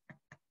much.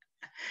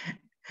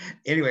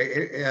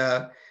 Anyway,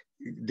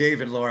 Dave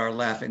and Laura are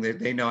laughing.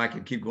 They know I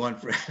could keep going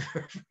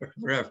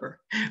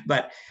forever.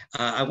 But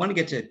I want to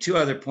get to two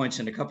other points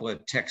and a couple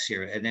of texts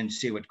here, and then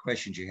see what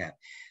questions you have.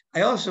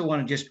 I also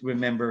want to just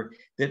remember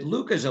that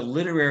Luke is a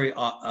literary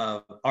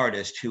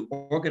artist who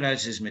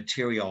organizes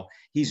material.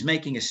 He's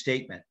making a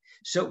statement.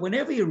 So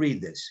whenever you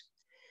read this,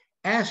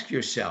 ask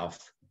yourself,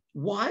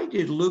 why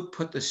did Luke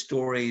put the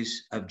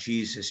stories of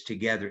Jesus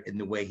together in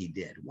the way he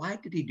did? Why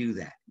did he do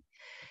that?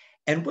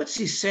 And what's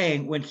he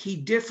saying when he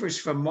differs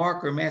from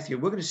Mark or Matthew?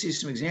 We're going to see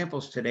some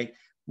examples today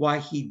why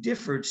he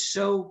differed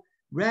so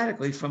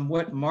radically from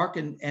what Mark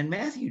and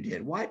Matthew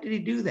did. Why did he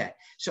do that?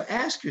 So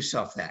ask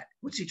yourself that.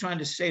 What's he trying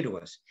to say to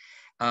us?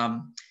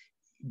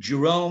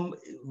 Jerome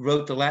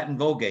wrote the Latin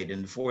Vulgate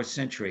in the 4th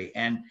century,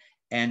 and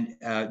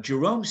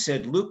Jerome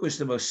said Luke was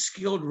the most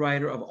skilled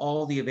writer of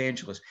all the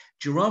evangelists.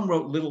 Jerome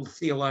wrote little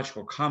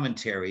theological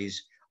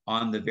commentaries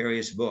on the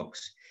various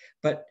books,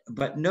 but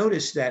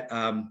notice that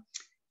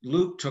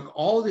Luke took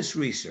all this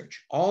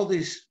research, all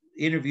these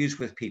interviews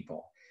with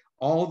people,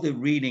 all the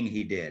reading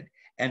he did,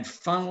 and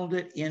funneled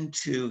it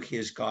into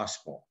his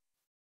gospel.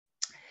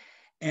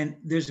 And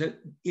there's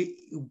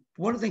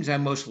one of the things I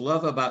most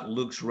love about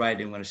Luke's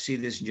writing, I'm going to see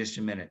this in just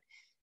a minute,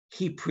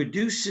 he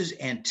produces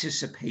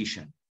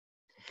anticipation.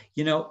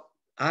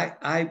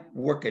 I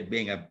work at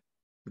being a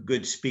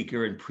good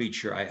speaker and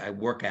preacher. I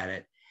work at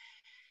it.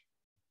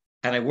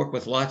 And I work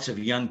with lots of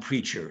young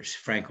preachers,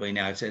 frankly,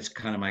 now. It's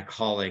kind of my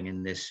calling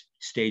in this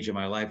stage of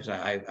my life. Is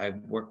I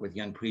work with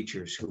young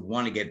preachers who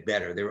want to get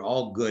better. They're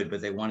all good, but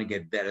they want to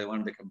get better. They want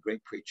to become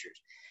great preachers.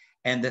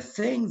 And the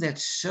thing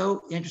that's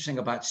so interesting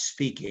about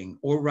speaking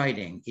or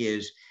writing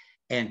is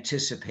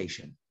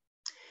anticipation.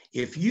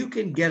 If you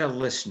can get a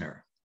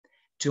listener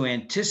to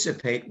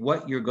anticipate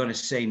what you're going to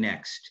say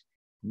next,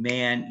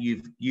 man,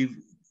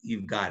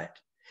 you've got it.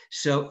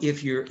 So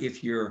if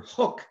your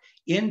hook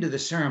into the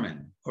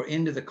sermon or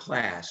into the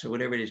class or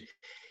whatever it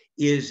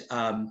is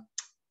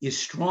is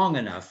strong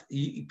enough,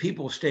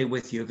 people stay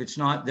with you. If it's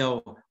not,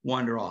 they'll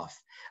wander off.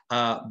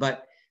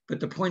 But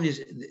the point is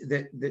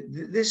that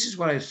this is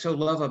what I so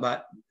love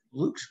about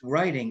Luke's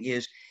writing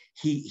is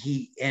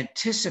he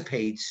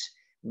anticipates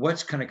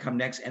what's going to come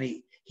next, and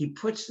he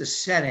puts the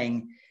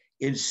setting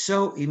in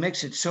he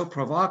makes it so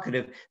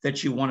provocative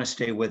that you want to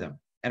stay with him.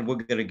 And we're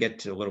going to get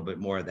to a little bit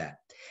more of that.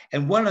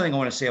 And one other thing I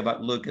want to say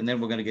about Luke, and then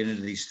we're going to get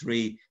into these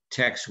three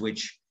texts,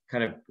 which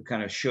kind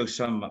of show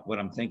some of what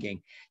I'm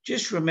thinking.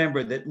 Just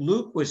remember that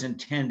Luke was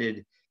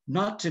intended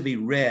not to be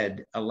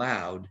read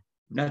aloud,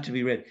 not to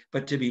be read,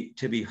 but to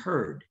be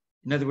heard.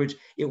 In other words,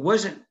 it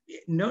wasn't,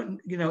 in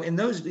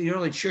the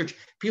early church,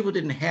 people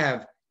didn't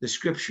have the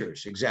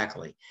scriptures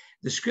exactly.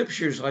 The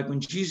scriptures, like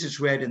when Jesus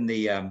read in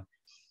the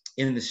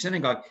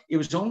synagogue, it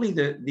was only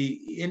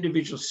the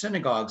individual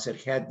synagogues that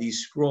had these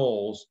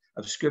scrolls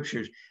of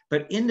scriptures,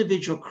 but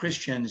individual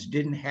Christians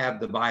didn't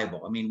have the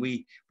Bible. I mean,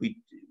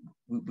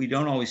 we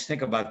don't always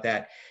think about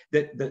that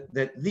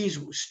these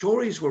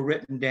stories were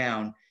written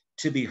down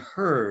to be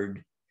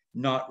heard,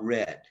 not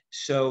read.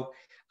 So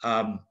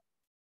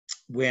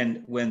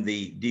when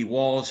the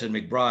Tewells and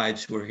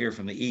McBrides, who are here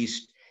from the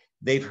East,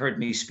 they've heard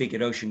me speak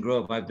at Ocean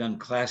Grove. I've done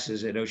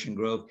classes at Ocean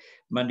Grove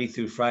Monday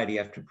through Friday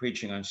after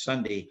preaching on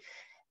Sunday.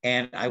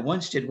 And I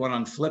once did one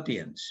on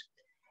Philippians.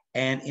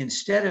 And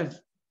instead of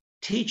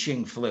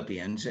teaching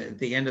Philippians at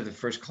the end of the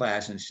first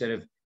class, instead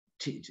of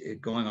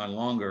going on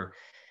longer,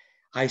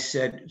 I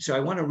said, so I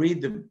want to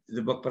read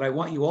the book, but I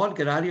want you all to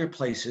get out of your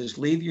places,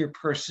 leave your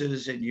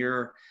purses and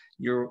your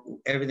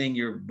everything,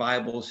 your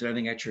Bibles and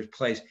everything at your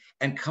place,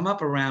 and come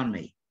up around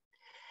me.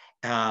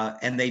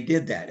 And they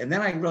did that. And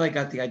then I really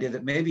got the idea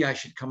that maybe I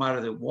should come out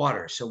of the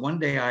water. So one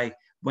day I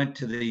went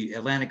to the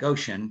Atlantic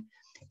Ocean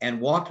and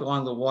walked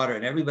along the water,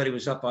 and everybody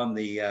was up on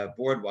the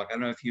boardwalk. I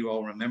don't know if you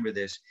all remember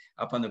this,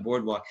 up on the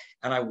boardwalk.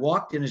 And I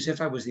walked in as if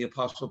I was the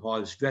Apostle Paul. I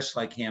was dressed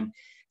like him.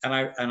 And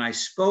I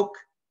spoke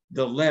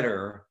the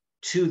letter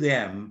to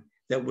them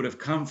that would have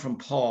come from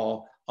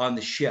Paul on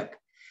the ship.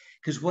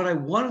 Because what I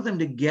wanted them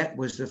to get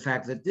was the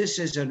fact that this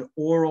is an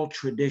oral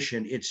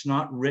tradition. It's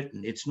not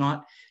written. It's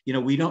not,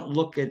 we don't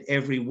look at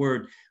every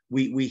word.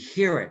 We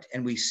hear it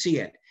and we see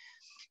it.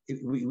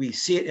 We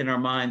see it in our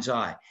mind's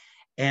eye.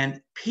 And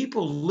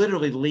people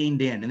literally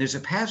leaned in. And there's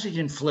a passage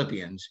in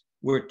Philippians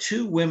where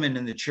two women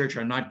in the church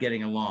are not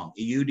getting along,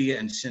 Euodia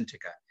and Syntyche.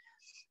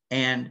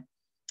 And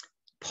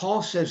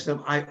Paul says to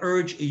them, I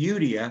urge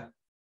Euodia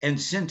and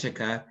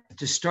Syntyche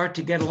to start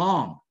to get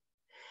along.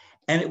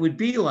 And it would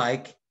be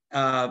like,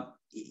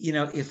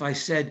 if I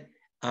said,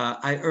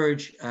 I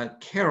urge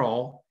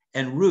Carol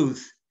and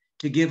Ruth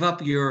to give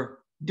up your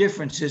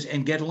differences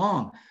and get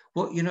along.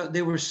 Well,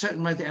 they were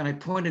sitting right there, and I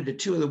pointed to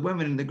two of the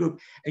women in the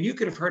group, and you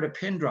could have heard a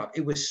pin drop.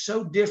 It was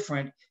so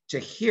different to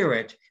hear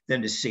it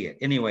than to see it.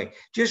 Anyway,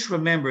 just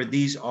remember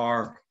this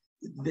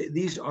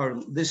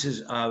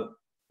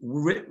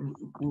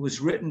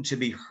was written to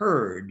be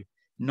heard,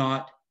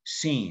 not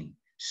seen.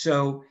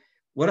 So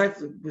what I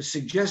was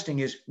suggesting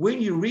is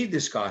when you read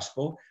this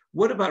gospel,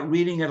 what about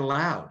reading it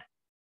aloud?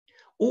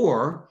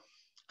 Or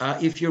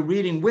if you're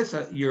reading with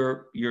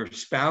your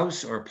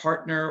spouse or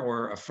partner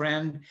or a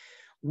friend,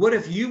 what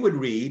if you would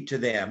read to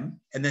them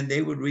and then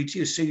they would read to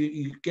you? So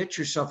you get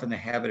yourself in the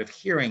habit of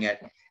hearing it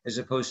as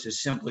opposed to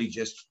simply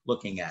just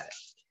looking at it.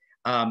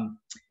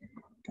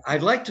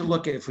 I'd like to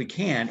look at, if we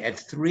can, at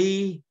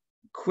three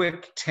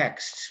quick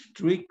texts,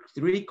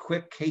 three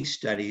quick case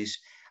studies.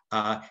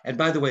 And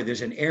by the way,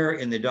 there's an error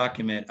in the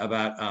document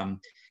about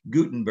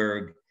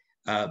Gutenberg.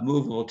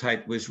 Movable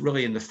type was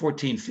really in the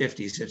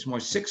 1450s. It's more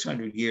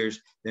 600 years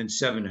than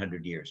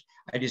 700 years.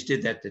 I just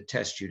did that to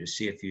test you to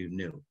see if you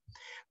knew.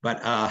 But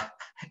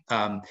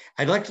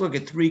I'd like to look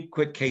at three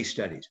quick case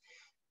studies.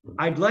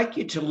 I'd like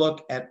you to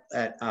look at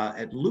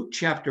Luke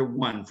chapter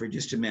 1 for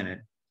just a minute.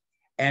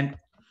 And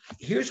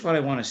here's what I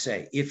want to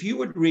say. If you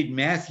would read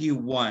Matthew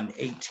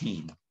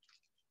 1:18.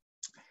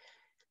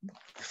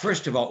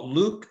 First of all,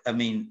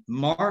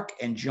 Mark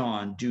and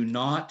John do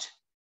not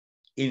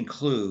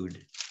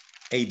include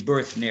a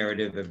birth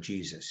narrative of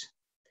Jesus.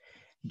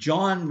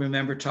 John,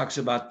 remember, talks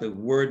about the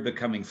word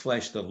becoming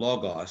flesh, the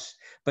logos,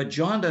 but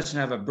John doesn't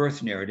have a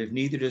birth narrative,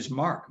 neither does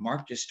Mark.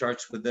 Mark just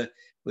starts with the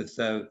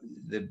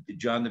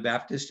John the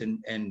Baptist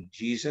and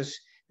Jesus,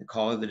 the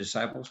call of the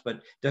disciples,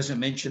 but doesn't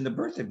mention the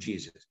birth of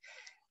Jesus.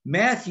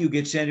 Matthew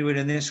gets into it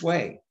in this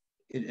way,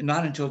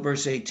 not until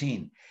verse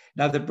 18.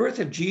 Now, the birth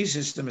of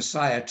Jesus, the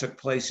Messiah, took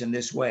place in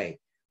this way.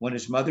 When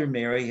his mother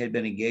Mary had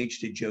been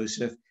engaged to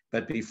Joseph,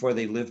 but before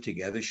they lived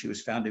together, she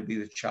was found to be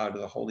with child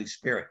of the Holy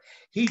Spirit.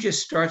 He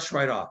just starts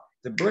right off.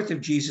 The birth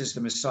of Jesus, the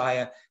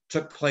Messiah,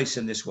 took place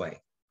in this way.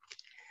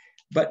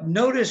 But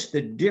notice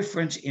the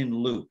difference in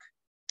Luke.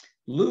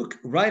 Luke,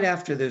 right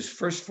after those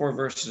first 4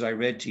 verses I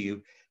read to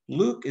you,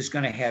 Luke is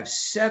going to have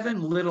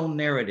 7 little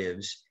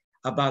narratives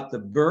about the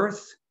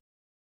birth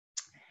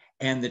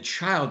and the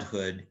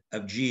childhood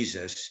of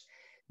Jesus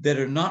that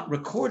are not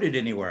recorded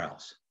anywhere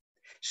else.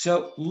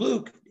 So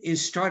Luke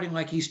is starting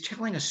like he's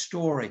telling a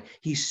story.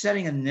 He's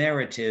setting a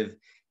narrative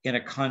in a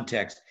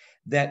context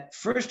that,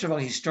 first of all,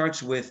 he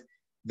starts with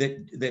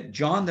that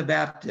John the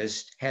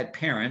Baptist had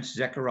parents,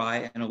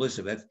 Zechariah and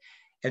Elizabeth,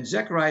 and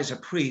Zechariah is a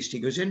priest. He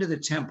goes into the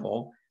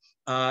temple,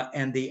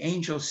 and the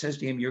angel says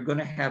to him, "You're going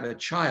to have a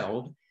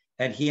child."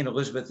 And he and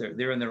Elizabeth,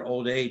 they're in their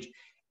old age.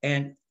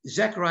 And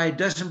Zechariah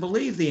doesn't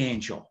believe the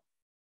angel,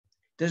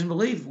 doesn't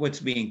believe what's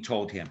being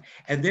told him.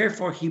 And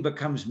therefore he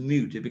becomes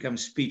mute, he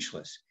becomes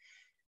speechless.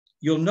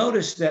 You'll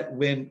notice that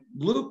when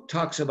Luke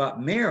talks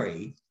about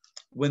Mary,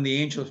 when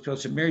the angel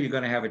tells her, "Mary, you're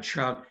going to have a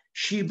child,"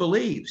 she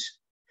believes.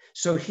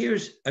 So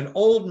here's an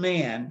old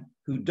man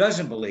who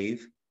doesn't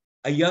believe,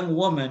 a young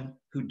woman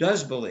who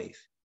does believe.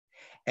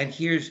 And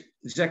here's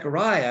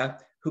Zechariah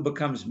who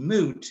becomes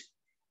mute,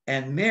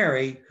 and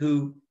Mary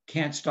who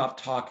can't stop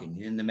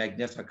talking in the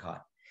Magnificat.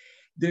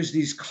 There's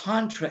these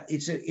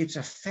it's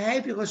a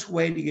fabulous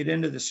way to get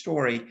into the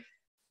story.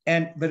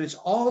 But it's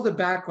all the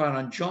background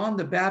on John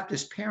the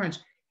Baptist's parents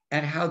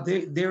and how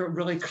they're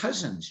really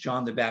cousins,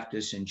 John the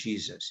Baptist and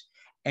Jesus.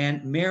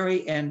 And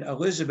Mary and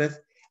Elizabeth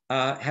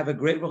have a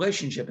great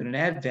relationship. In an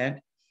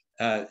Advent,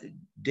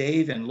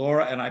 Dave and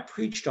Laura and I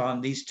preached on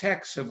these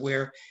texts of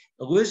where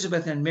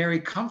Elizabeth and Mary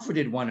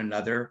comforted one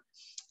another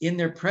in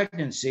their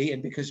pregnancy.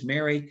 And because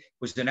Mary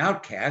was an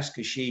outcast,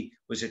 because she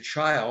was a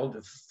child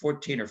of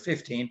 14 or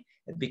 15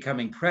 and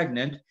becoming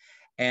pregnant,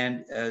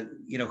 and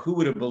who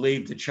would have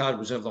believed the child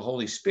was of the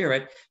Holy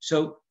Spirit?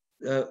 So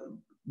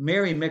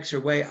Mary makes her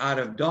way out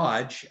of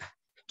Dodge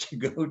to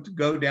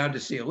go down to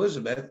see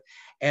Elizabeth,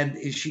 and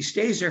she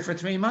stays there for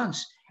 3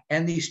 months.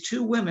 And these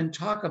two women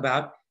talk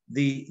about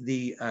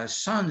the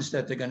sons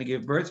that they're going to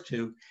give birth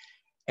to,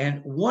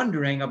 and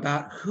wondering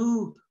about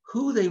who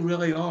they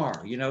really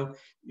are.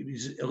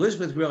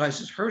 Elizabeth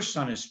realizes her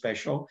son is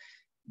special.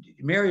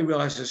 Mary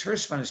realizes her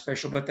son is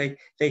special, but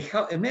they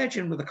help.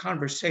 Imagine with a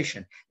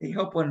conversation, they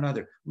help one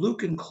another.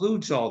 Luke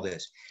includes all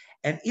this.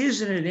 And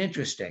isn't it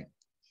interesting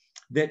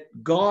that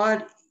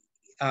God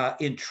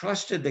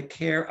entrusted the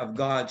care of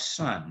God's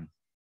son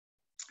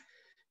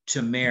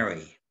to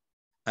Mary,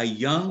 a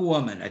young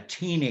woman, a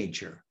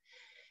teenager.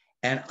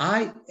 And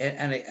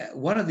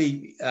one of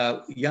the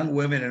young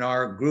women in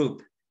our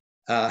group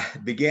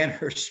began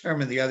her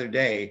sermon the other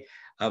day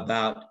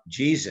about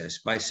Jesus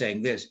by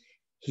saying this: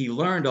 he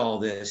learned all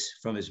this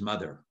from his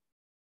mother.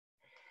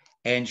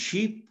 And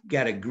she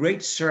got a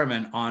great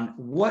sermon on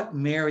what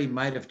Mary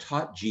might have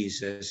taught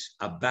Jesus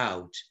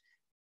about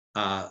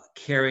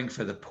caring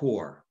for the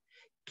poor,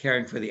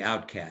 caring for the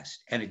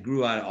outcast. And it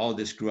grew out, all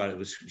this grew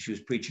out. She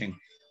was preaching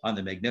on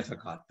the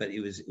Magnificat, but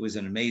it was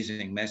an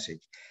amazing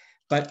message.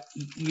 But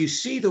you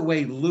see the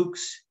way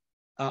Luke's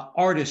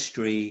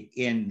artistry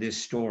in this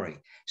story.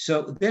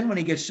 So then when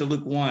he gets to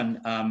Luke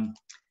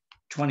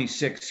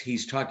 1:26,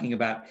 he's talking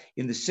about,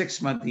 in the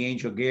 6th month, the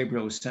angel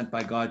Gabriel was sent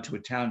by God to a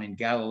town in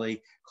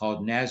Galilee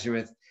called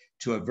Nazareth,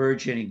 to a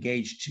virgin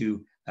engaged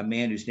to a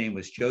man whose name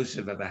was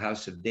Joseph, of the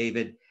house of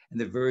David, and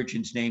the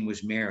virgin's name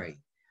was Mary.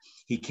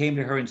 He came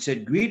to her and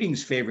said,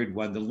 "Greetings, favored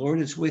one, the Lord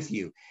is with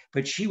you."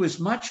 But she was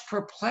much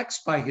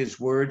perplexed by his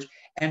words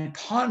and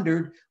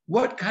pondered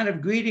what kind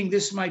of greeting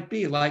this might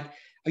be. Like,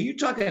 are you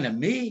talking to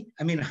me?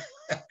 I mean,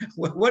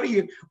 what are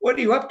you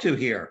up to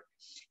here?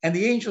 And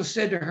the angel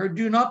said to her,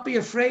 "Do not be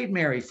afraid,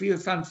 Mary, for you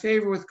have found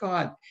favor with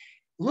God."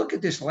 Look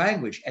at this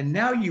language. "And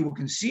now you will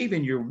conceive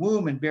in your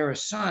womb and bear a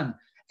son,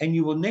 and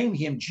you will name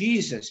him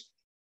Jesus.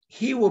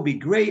 He will be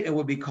great and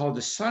will be called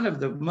the Son of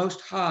the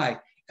Most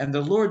High. And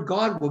the Lord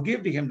God will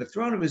give to him the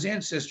throne of his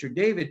ancestor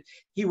David.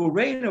 He will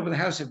reign over the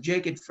house of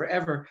Jacob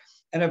forever,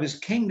 and of his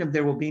kingdom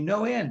there will be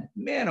no end."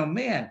 Man, oh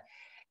man.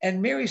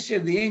 And Mary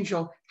said to the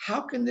angel,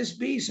 "How can this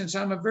be, since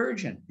I'm a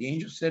virgin?" The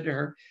angel said to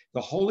her,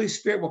 "The Holy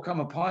Spirit will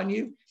come upon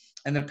you,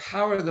 and the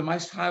power of the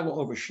Most High will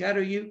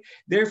overshadow you.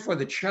 Therefore,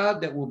 the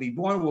child that will be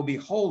born will be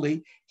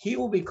holy. He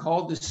will be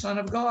called the Son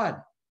of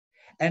God.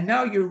 And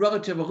now your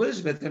relative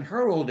Elizabeth, in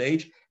her old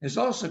age, has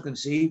also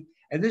conceived,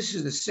 and this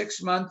is the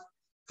 6th month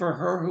for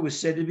her who is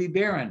said to be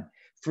barren.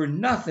 For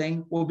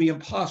nothing will be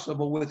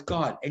impossible with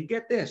God." And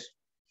get this,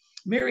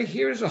 Mary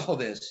hears all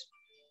this.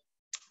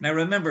 Now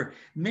remember,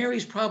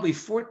 Mary's probably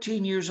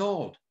 14 years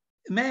old.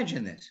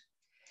 Imagine this.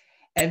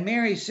 And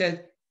Mary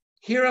said,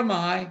 "Here am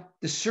I,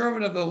 the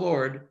servant of the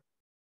Lord.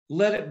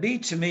 Let it be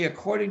to me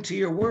according to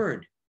your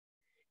word."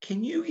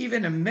 Can you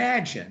even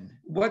imagine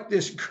what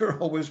this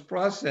girl was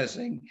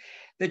processing?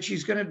 That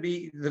she's going to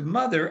be the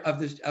mother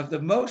of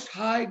the Most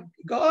High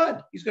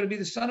God. He's going to be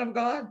the Son of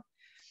God.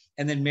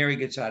 And then Mary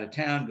gets out of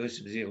town, goes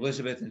to see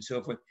Elizabeth and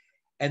so forth.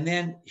 And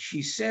then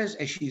she says,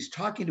 as she's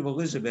talking to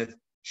Elizabeth,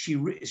 she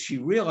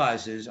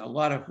realizes a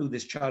lot of who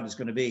this child is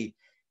going to be.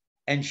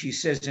 And she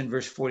says in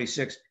verse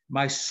 46,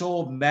 "My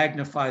soul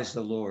magnifies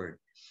the Lord,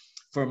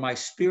 for my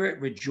spirit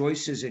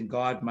rejoices in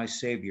God, my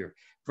Savior.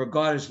 For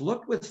God has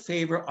looked with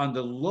favor on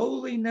the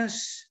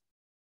lowliness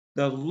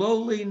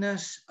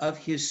of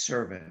his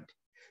servant.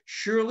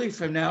 Surely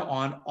from now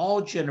on,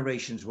 all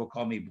generations will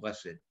call me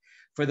blessed.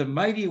 For the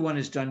mighty one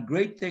has done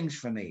great things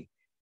for me.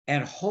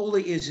 and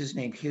holy is his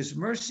name. His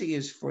mercy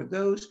is for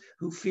those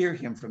who fear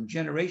him from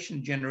generation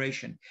to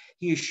generation.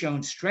 He has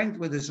shown strength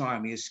with his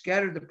arm. He has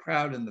scattered the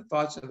proud in the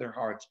thoughts of their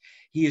hearts.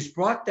 He has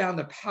brought down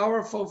the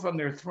powerful from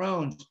their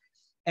thrones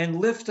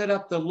and lifted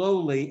up the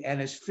lowly, and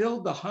has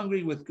filled the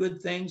hungry with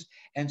good things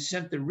and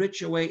sent the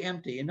rich away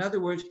empty. In other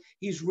words,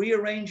 he's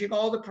rearranging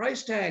all the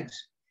price tags.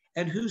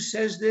 And who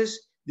says this?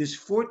 This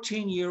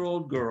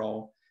 14-year-old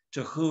girl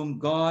to whom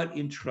God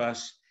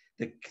entrusts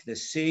the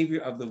Savior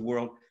of the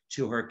world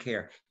to her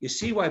care. You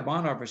see why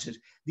Bonhoeffer says,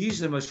 these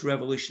are the most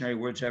revolutionary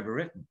words ever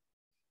written.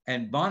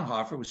 And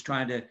Bonhoeffer was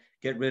trying to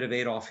get rid of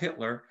Adolf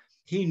Hitler.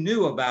 He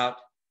knew about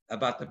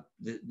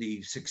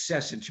the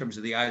success in terms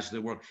of the eyes of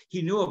the world.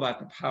 He knew about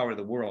the power of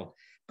the world,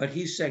 but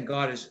he's saying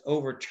God is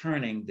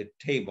overturning the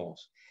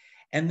tables.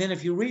 And then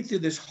if you read through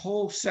this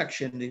whole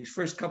section, these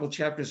first couple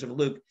chapters of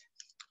Luke,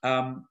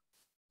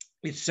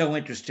 it's so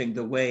interesting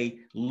the way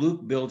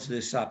Luke builds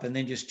this up. And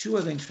then just two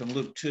other things from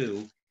Luke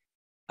 2.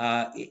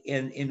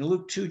 In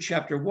Luke 2,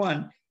 chapter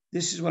 1,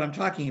 this is what I'm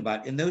talking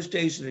about. In those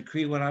days, the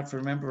decree went out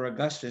from Emperor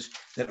Augustus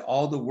that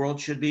all the world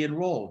should be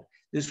enrolled.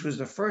 This was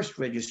the first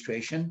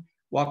registration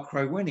while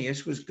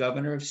Quirinius was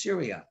governor of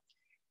Syria.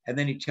 And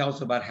then he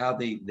tells about how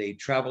they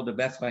traveled to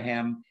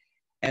Bethlehem.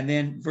 And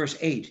then verse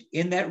 8,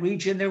 in that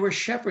region, there were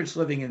shepherds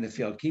living in the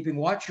field, keeping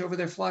watch over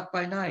their flock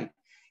by night.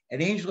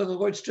 An angel of the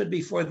Lord stood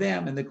before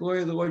them, and the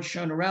glory of the Lord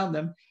shone around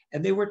them,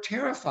 and they were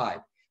terrified.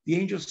 The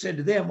angel said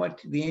to them, what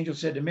the angel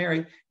said to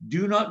Mary,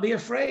 do not be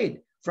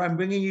afraid, for I'm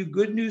bringing you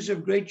good news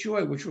of great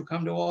joy, which will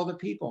come to all the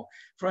people.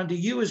 For unto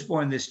you is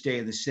born this day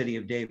in the city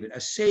of David a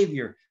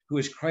Savior, who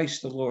is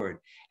Christ the Lord.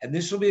 And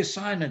this will be a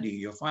sign unto you.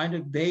 You'll find a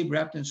babe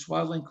wrapped in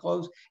swaddling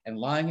clothes and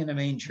lying in a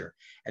manger.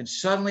 And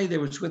suddenly there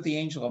was with the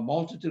angel a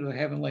multitude of the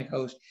heavenly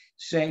host,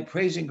 saying,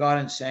 praising God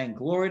and saying,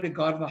 glory to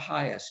God in the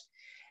highest.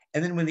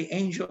 And then when the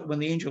angel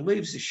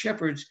leaves, the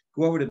shepherds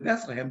go over to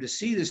Bethlehem to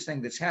see this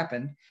thing that's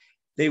happened.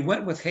 They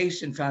went with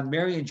haste and found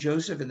Mary and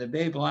Joseph and the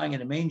babe lying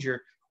in a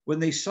manger. When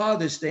they saw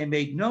this, they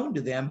made known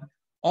to them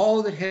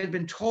all that had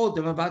been told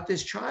them about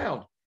this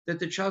child, that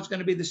the child's going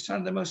to be the Son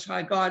of the Most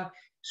High God.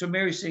 So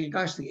Mary's saying,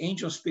 gosh, the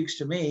angel speaks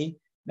to me.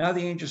 Now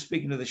the angel's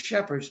speaking to the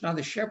shepherds. Now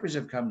the shepherds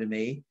have come to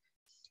me.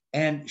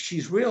 And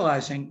she's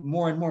realizing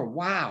more and more,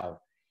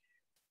 wow,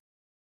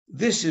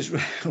 this is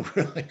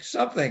really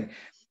something.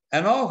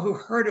 And all who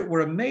heard it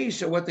were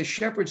amazed at what the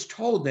shepherds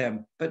told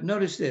them. But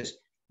notice this,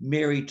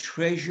 Mary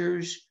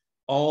treasures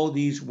all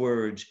these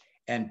words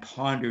and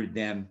pondered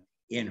them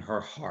in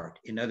her heart.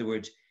 In other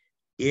words,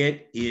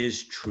 it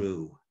is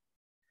true.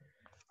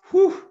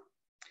 Whew.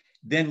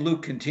 Then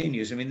Luke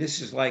continues. I mean,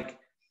 this is like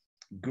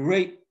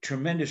great,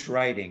 tremendous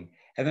writing.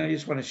 And then I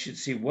just want to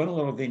see one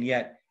little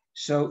vignette.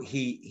 So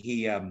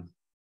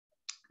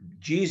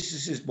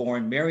Jesus is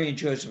born. Mary and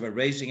Joseph are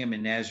raising him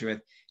in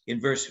Nazareth. In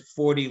verse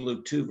 40,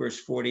 Luke 2, verse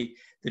 40,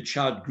 the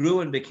child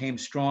grew and became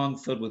strong,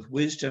 filled with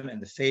wisdom,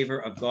 and the favor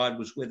of God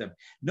was with him.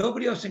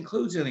 Nobody else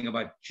includes anything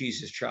about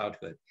Jesus'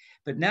 childhood.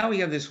 But now we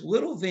have this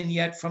little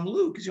vignette from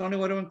Luke. He's the only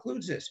one who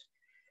includes this.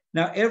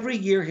 Now, every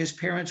year his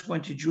parents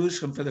went to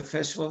Jerusalem for the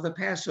festival of the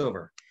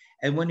Passover.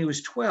 And when he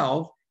was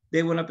 12,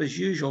 they went up as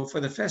usual for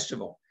the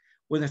festival.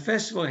 When the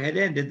festival had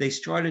ended, they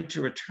started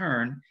to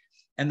return,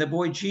 and the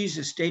boy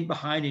Jesus stayed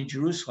behind in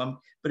Jerusalem,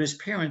 but his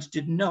parents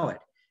didn't know it.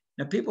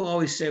 Now, people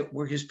always say,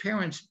 were his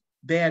parents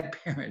bad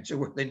parents or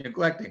were they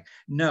neglecting?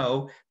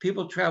 No,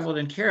 people traveled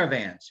in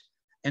caravans.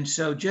 And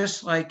so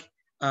just like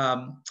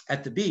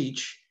at the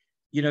beach,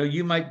 you know,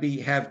 you might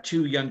have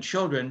two young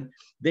children.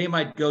 They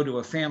might go to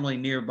a family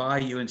nearby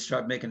you and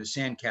start making a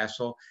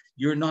sandcastle.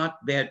 You're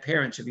not bad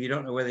parents if you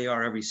don't know where they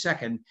are every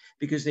second,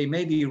 because they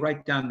may be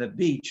right down the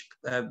beach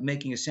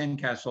making a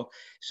sandcastle.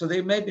 So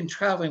they may have been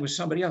traveling with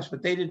somebody else,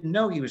 but they didn't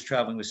know he was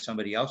traveling with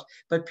somebody else.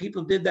 But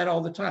people did that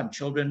all the time.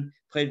 Children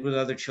played with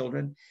other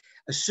children.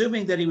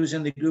 Assuming that he was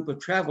in the group of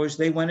travelers,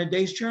 they went a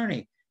day's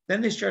journey.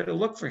 Then they started to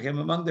look for him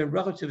among their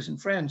relatives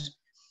and friends.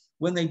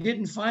 When they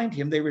didn't find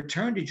him, they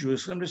returned to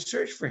Jerusalem to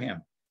search for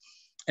him.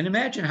 And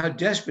imagine how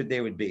desperate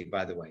they would be,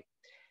 by the way.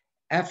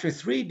 After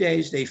 3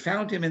 days, they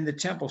found him in the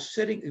temple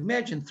sitting.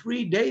 Imagine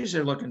 3 days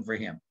they're looking for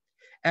him.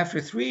 After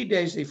 3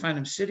 days, they find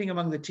him sitting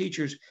among the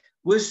teachers,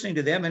 listening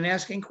to them and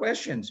asking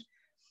questions.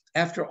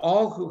 After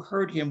all who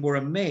heard him were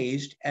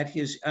amazed at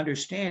his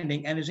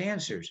understanding and his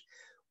answers.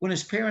 When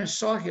his parents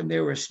saw him, they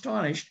were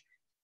astonished.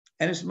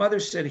 And his mother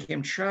said to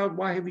him, "Child,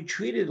 why have you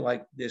treated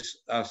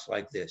us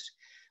like this?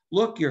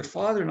 Look, your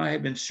father and I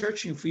have been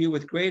searching for you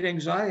with great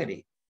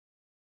anxiety."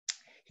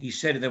 He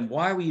said to them,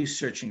 "Why were you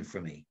searching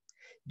for me?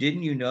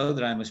 Didn't you know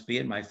that I must be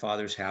in my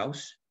father's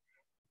house?"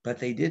 But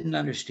they didn't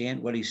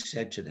understand what he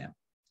said to them.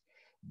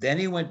 Then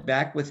he went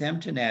back with them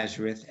to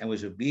Nazareth and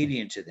was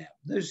obedient to them.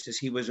 Notice this,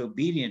 he was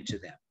obedient to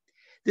them.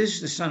 This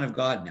is the Son of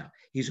God now.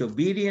 He's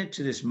obedient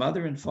to this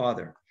mother and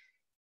father.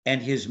 And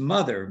his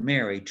mother,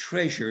 Mary,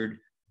 treasured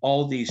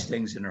all these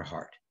things in her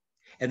heart.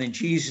 And then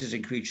Jesus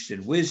increased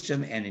in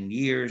wisdom and in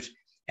years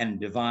and in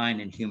divine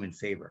and human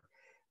favor.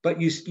 But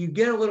you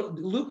get a little,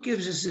 Luke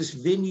gives us this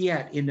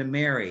vignette into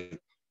Mary.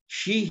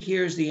 She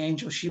hears the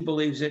angel, she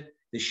believes it.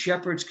 The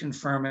shepherds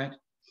confirm it.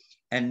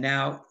 and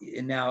now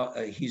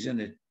he's in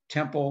the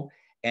temple,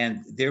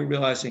 and they're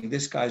realizing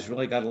this guy's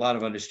really got a lot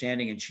of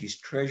understanding, and she's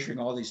treasuring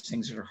all these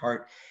things in her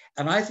heart.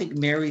 And I think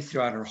Mary,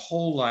 throughout her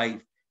whole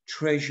life,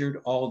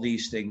 treasured all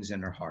these things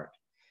in her heart.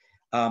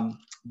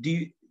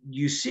 Do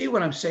you see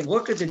what I'm saying?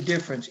 Look at the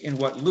difference in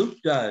what Luke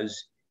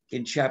does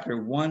in chapter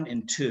 1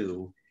 and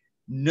 2.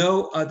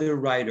 No other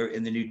writer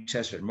in the New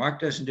Testament. Mark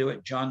doesn't do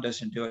it. John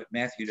doesn't do it.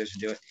 Matthew doesn't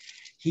do it.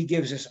 He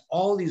gives us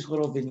all these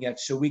little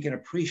vignettes so we can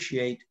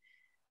appreciate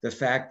the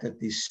fact that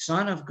the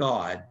Son of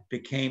God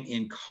became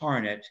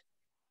incarnate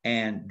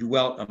and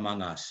dwelt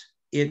among us.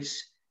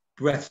 It's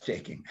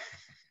breathtaking.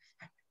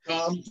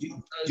 Do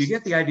you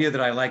get the idea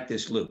that I like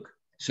this, Luke?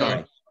 Sorry.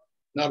 No,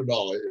 not at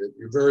all.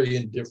 You're very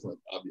indifferent,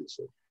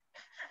 obviously.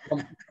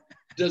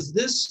 Does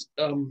this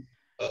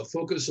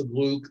focus of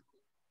Luke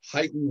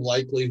heighten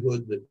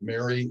likelihood that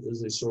Mary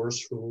is a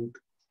source for Luke?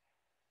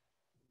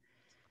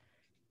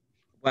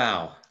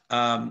 Wow.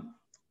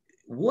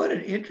 What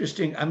an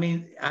interesting,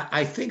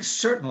 I think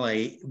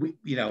certainly,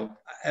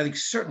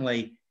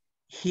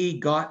 he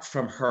got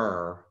from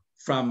her,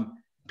 from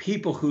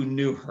people who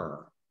knew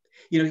her.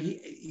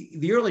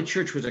 The early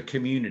church was a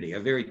community, a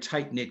very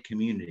tight-knit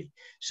community.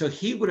 So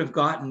he would have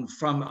gotten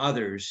from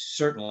others,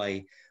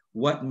 certainly,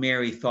 what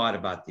Mary thought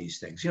about these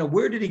things.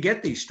 Where did he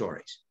get these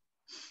stories?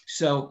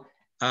 So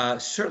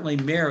certainly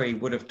Mary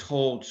would have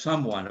told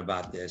someone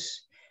about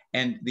this.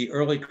 And the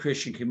early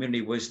Christian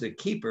community was the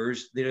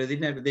keepers. They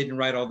didn't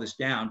write all this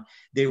down.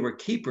 They were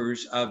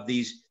keepers of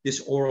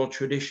this oral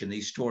tradition,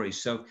 these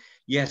stories. So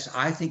yes,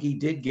 I think he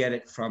did get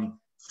it from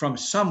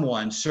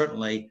someone,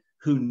 certainly,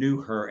 who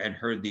knew her and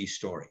heard these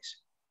stories.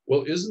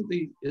 Well, isn't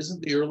the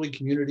early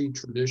community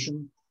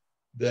tradition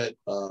that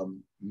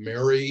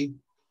Mary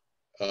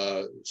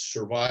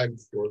survived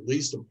for at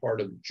least a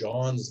part of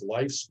John's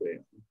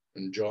lifespan,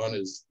 and John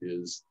is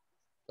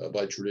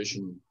by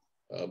tradition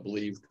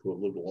believed to have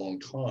lived a long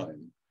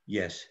time?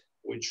 Yes.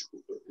 Which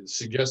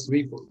suggests to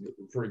me,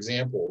 for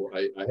example,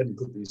 I hadn't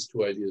put these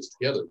two ideas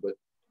together, but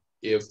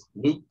if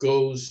Luke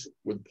goes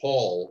with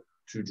Paul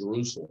to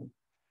Jerusalem,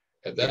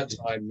 at that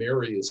time,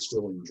 Mary is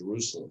still in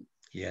Jerusalem.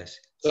 Yes.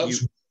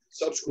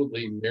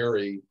 Subsequently,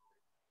 Mary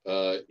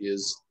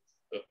is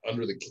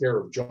under the care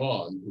of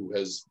John, who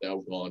has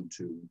now gone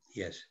to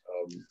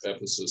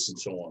Ephesus and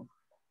so on.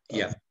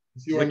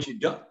 What you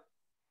don't.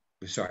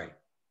 Sorry.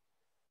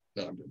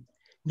 No, I'm done.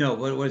 No,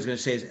 what I was going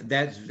to say is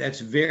that's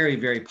very,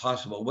 very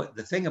possible. What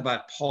the thing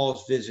about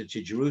Paul's visit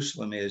to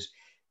Jerusalem is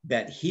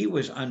that he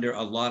was under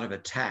a lot of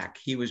attack.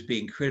 He was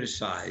being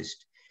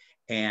criticized,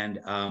 and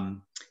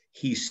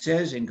he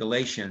says in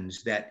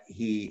Galatians that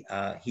he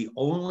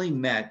only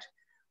met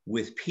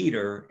with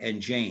Peter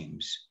and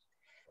James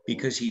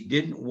because he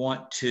didn't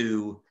want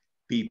to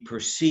be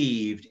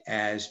perceived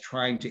as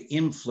trying to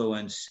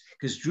influence,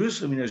 because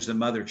Jerusalem is the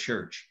mother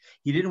church.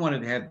 He didn't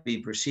want to be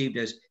perceived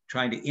as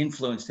trying to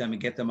influence them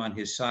and get them on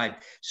his side.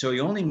 So he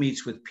only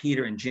meets with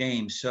Peter and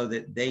James so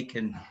that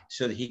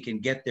he can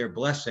get their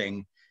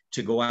blessing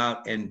to go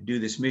out and do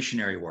this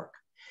missionary work.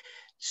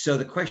 So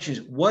the question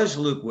is, was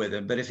Luke with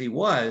him? But if he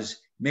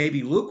was,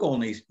 maybe Luke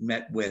only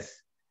met with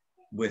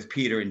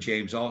Peter and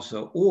James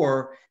also,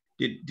 or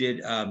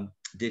did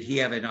he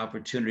have an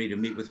opportunity to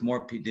meet with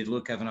more people? Did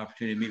Luke have an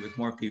opportunity to meet with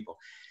more people?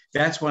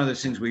 That's one of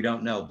those things we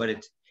don't know. But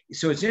it's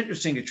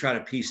interesting to try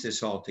to piece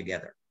this all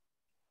together.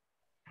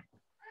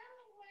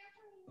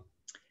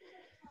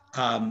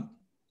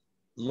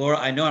 Laura,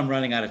 I know I'm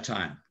running out of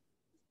time.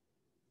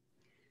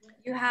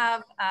 You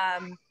have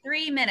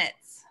 3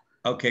 minutes.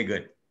 Okay,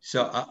 good.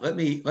 So let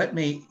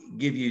me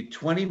give you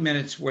 20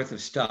 minutes worth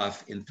of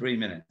stuff in 3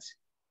 minutes.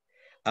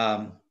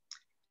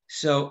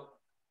 So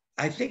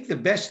I think the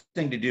best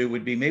thing to do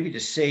would be maybe to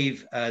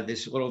save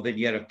this little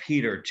vignette of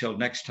Peter till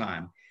next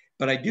time.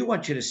 But I do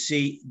want you to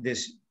see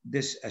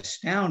this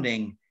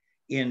astounding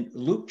in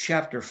Luke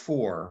chapter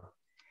 4.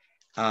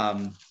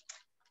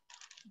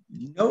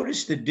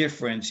 Notice the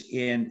difference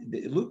in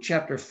Luke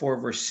chapter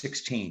 4, verse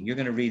 16. You're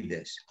going to read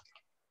this,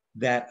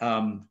 that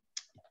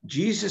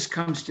Jesus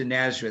comes to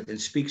Nazareth and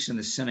speaks in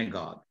the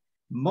synagogue.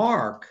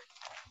 Mark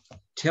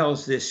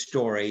tells this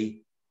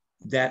story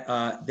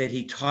that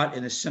he taught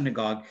in the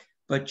synagogue,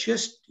 but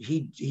just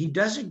he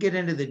doesn't get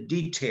into the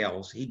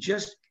details.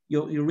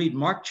 You'll read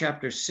Mark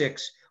chapter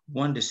 6,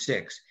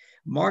 1-6.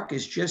 Mark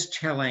is just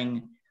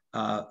telling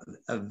a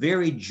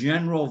very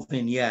general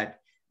vignette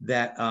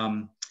that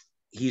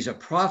he's a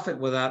prophet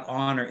without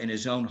honor in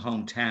his own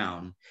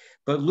hometown,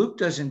 but Mark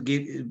doesn't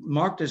give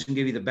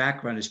you the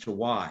background as to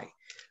why.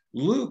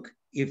 Luke,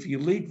 if you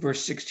read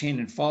verse 16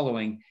 and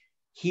following,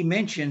 he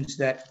mentions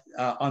that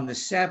on the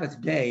Sabbath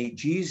day,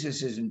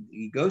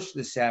 he goes to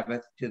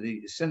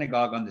the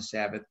synagogue on the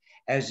Sabbath,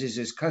 as is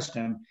his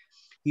custom.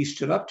 He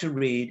stood up to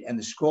read, and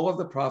the scroll of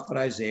the prophet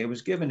Isaiah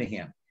was given to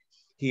him.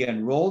 He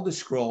unrolled the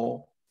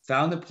scroll,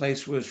 found the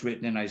place where it was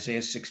written in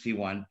Isaiah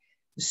 61,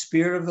 "The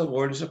Spirit of the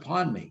Lord is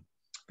upon me,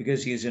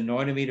 because he has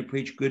anointed me to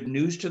preach good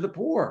news to the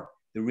poor,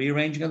 the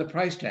rearranging of the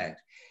price tags.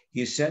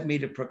 He has sent me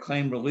to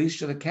proclaim release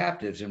to the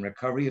captives and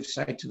recovery of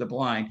sight to the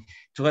blind,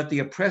 to let the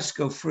oppressed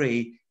go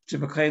free, to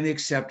proclaim the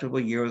acceptable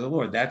year of the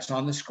Lord. That's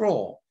on the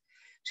scroll.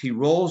 So he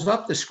rolls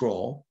up the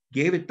scroll,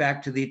 gave it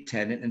back to the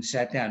attendant, and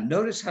sat down.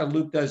 Notice how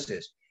Luke does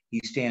this. He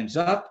stands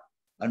up,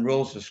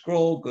 unrolls the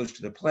scroll, goes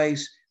to the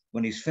place.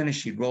 When he's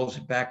finished, he rolls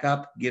it back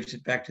up, gives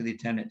it back to the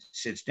attendant,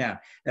 sits down.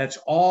 That's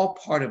all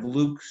part of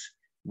Luke's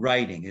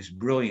writing, his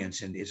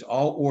brilliance, and is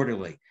all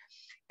orderly.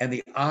 And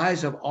the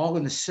eyes of all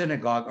in the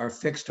synagogue are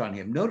fixed on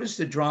him. Notice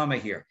the drama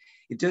here.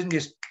 It doesn't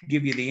just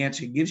give you the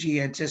answer, it gives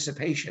you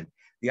anticipation.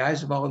 The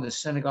eyes of all in the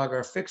synagogue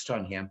are fixed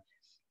on him.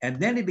 And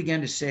then he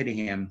began to say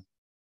to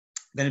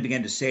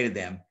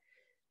them,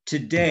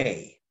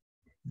 today,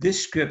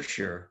 this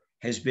scripture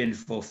has been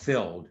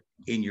fulfilled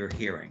in your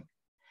hearing.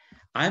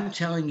 I'm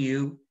telling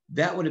you,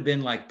 that would have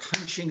been like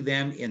punching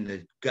them in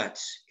the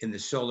guts, in the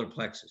solar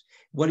plexus.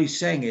 What he's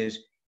saying is,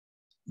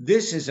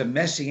 this is a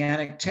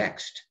messianic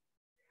text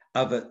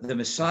of the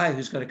Messiah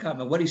who's going to come.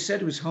 And what he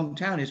said to his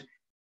hometown is,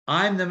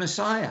 I'm the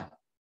Messiah.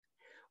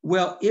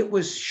 Well, it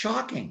was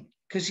shocking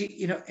because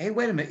hey,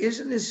 wait a minute,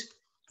 isn't this,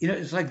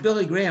 it's like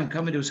Billy Graham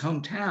coming to his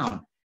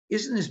hometown.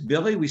 Isn't this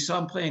Billy? We saw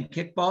him playing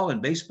kickball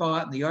and baseball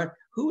out in the yard.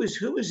 Who is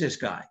this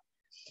guy?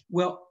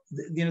 Well,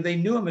 they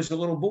knew him as a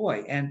little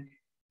boy. And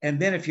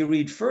then if you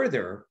read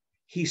further,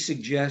 he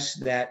suggests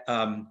that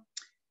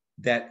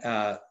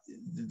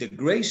the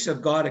grace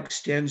of God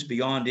extends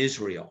beyond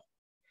Israel.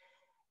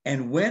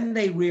 And when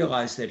they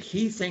realize that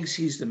he thinks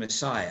he's the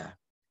Messiah,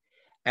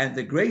 and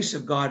the grace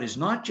of God is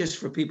not just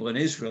for people in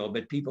Israel,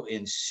 but people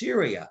in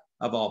Syria,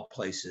 of all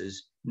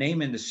places,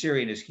 Naaman the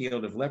Syrian is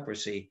healed of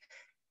leprosy.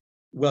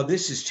 Well,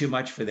 this is too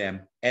much for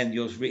them. And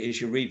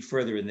as you read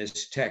further in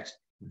this text,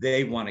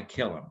 they want to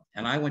kill him.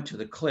 And I went to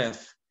the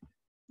cliff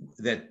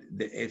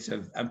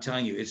I'm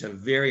telling you, it's a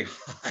very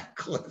high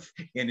cliff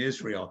in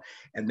Israel.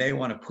 And they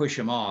want to push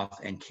him off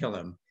and kill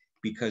him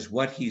because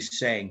what he's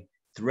saying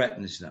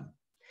threatens them.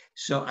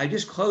 So I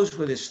just close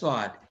with this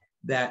thought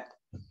that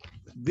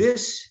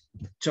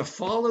to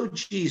follow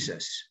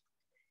Jesus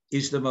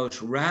is the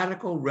most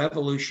radical,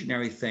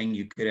 revolutionary thing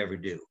you could ever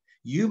do.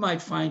 You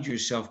might find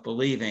yourself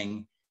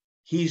believing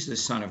he's the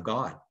Son of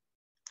God.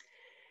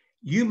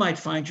 You might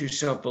find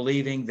yourself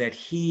believing that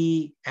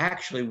he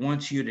actually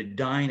wants you to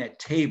dine at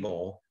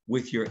table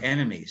with your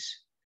enemies,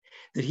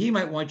 that he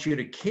might want you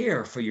to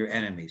care for your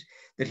enemies,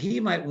 that he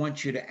might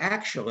want you to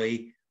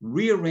actually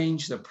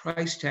rearrange the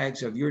price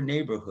tags of your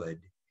neighborhood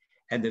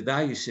and the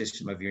value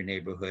system of your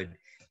neighborhood.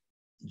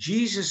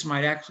 Jesus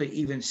might actually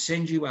even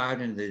send you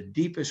out into the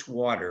deepest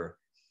water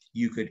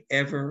you could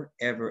ever,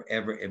 ever,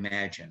 ever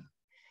imagine.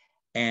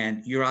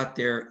 And you're out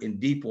there in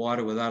deep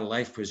water without a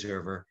life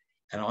preserver,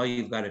 and all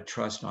you've got to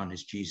trust on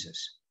is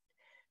Jesus.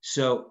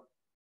 So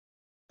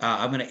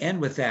I'm going to end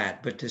with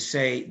that, but to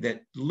say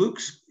that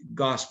Luke's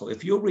gospel,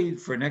 if you'll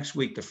read for next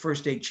week, the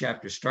first 8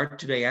 chapters, start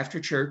today after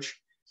church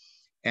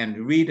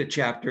and read a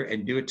chapter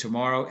and do it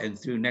tomorrow and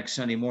through next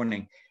Sunday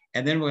morning.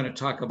 And then we're going to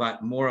talk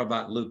more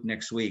about Luke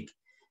next week.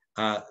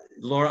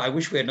 Laura, I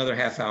wish we had another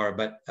half hour,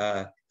 but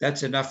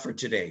that's enough for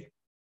today.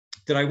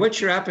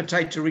 What's your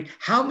appetite to read?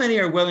 How many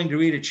are willing to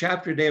read a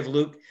chapter a day of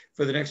Luke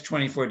for the next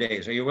 24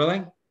 days? Are you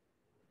willing?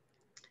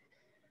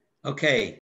 Okay.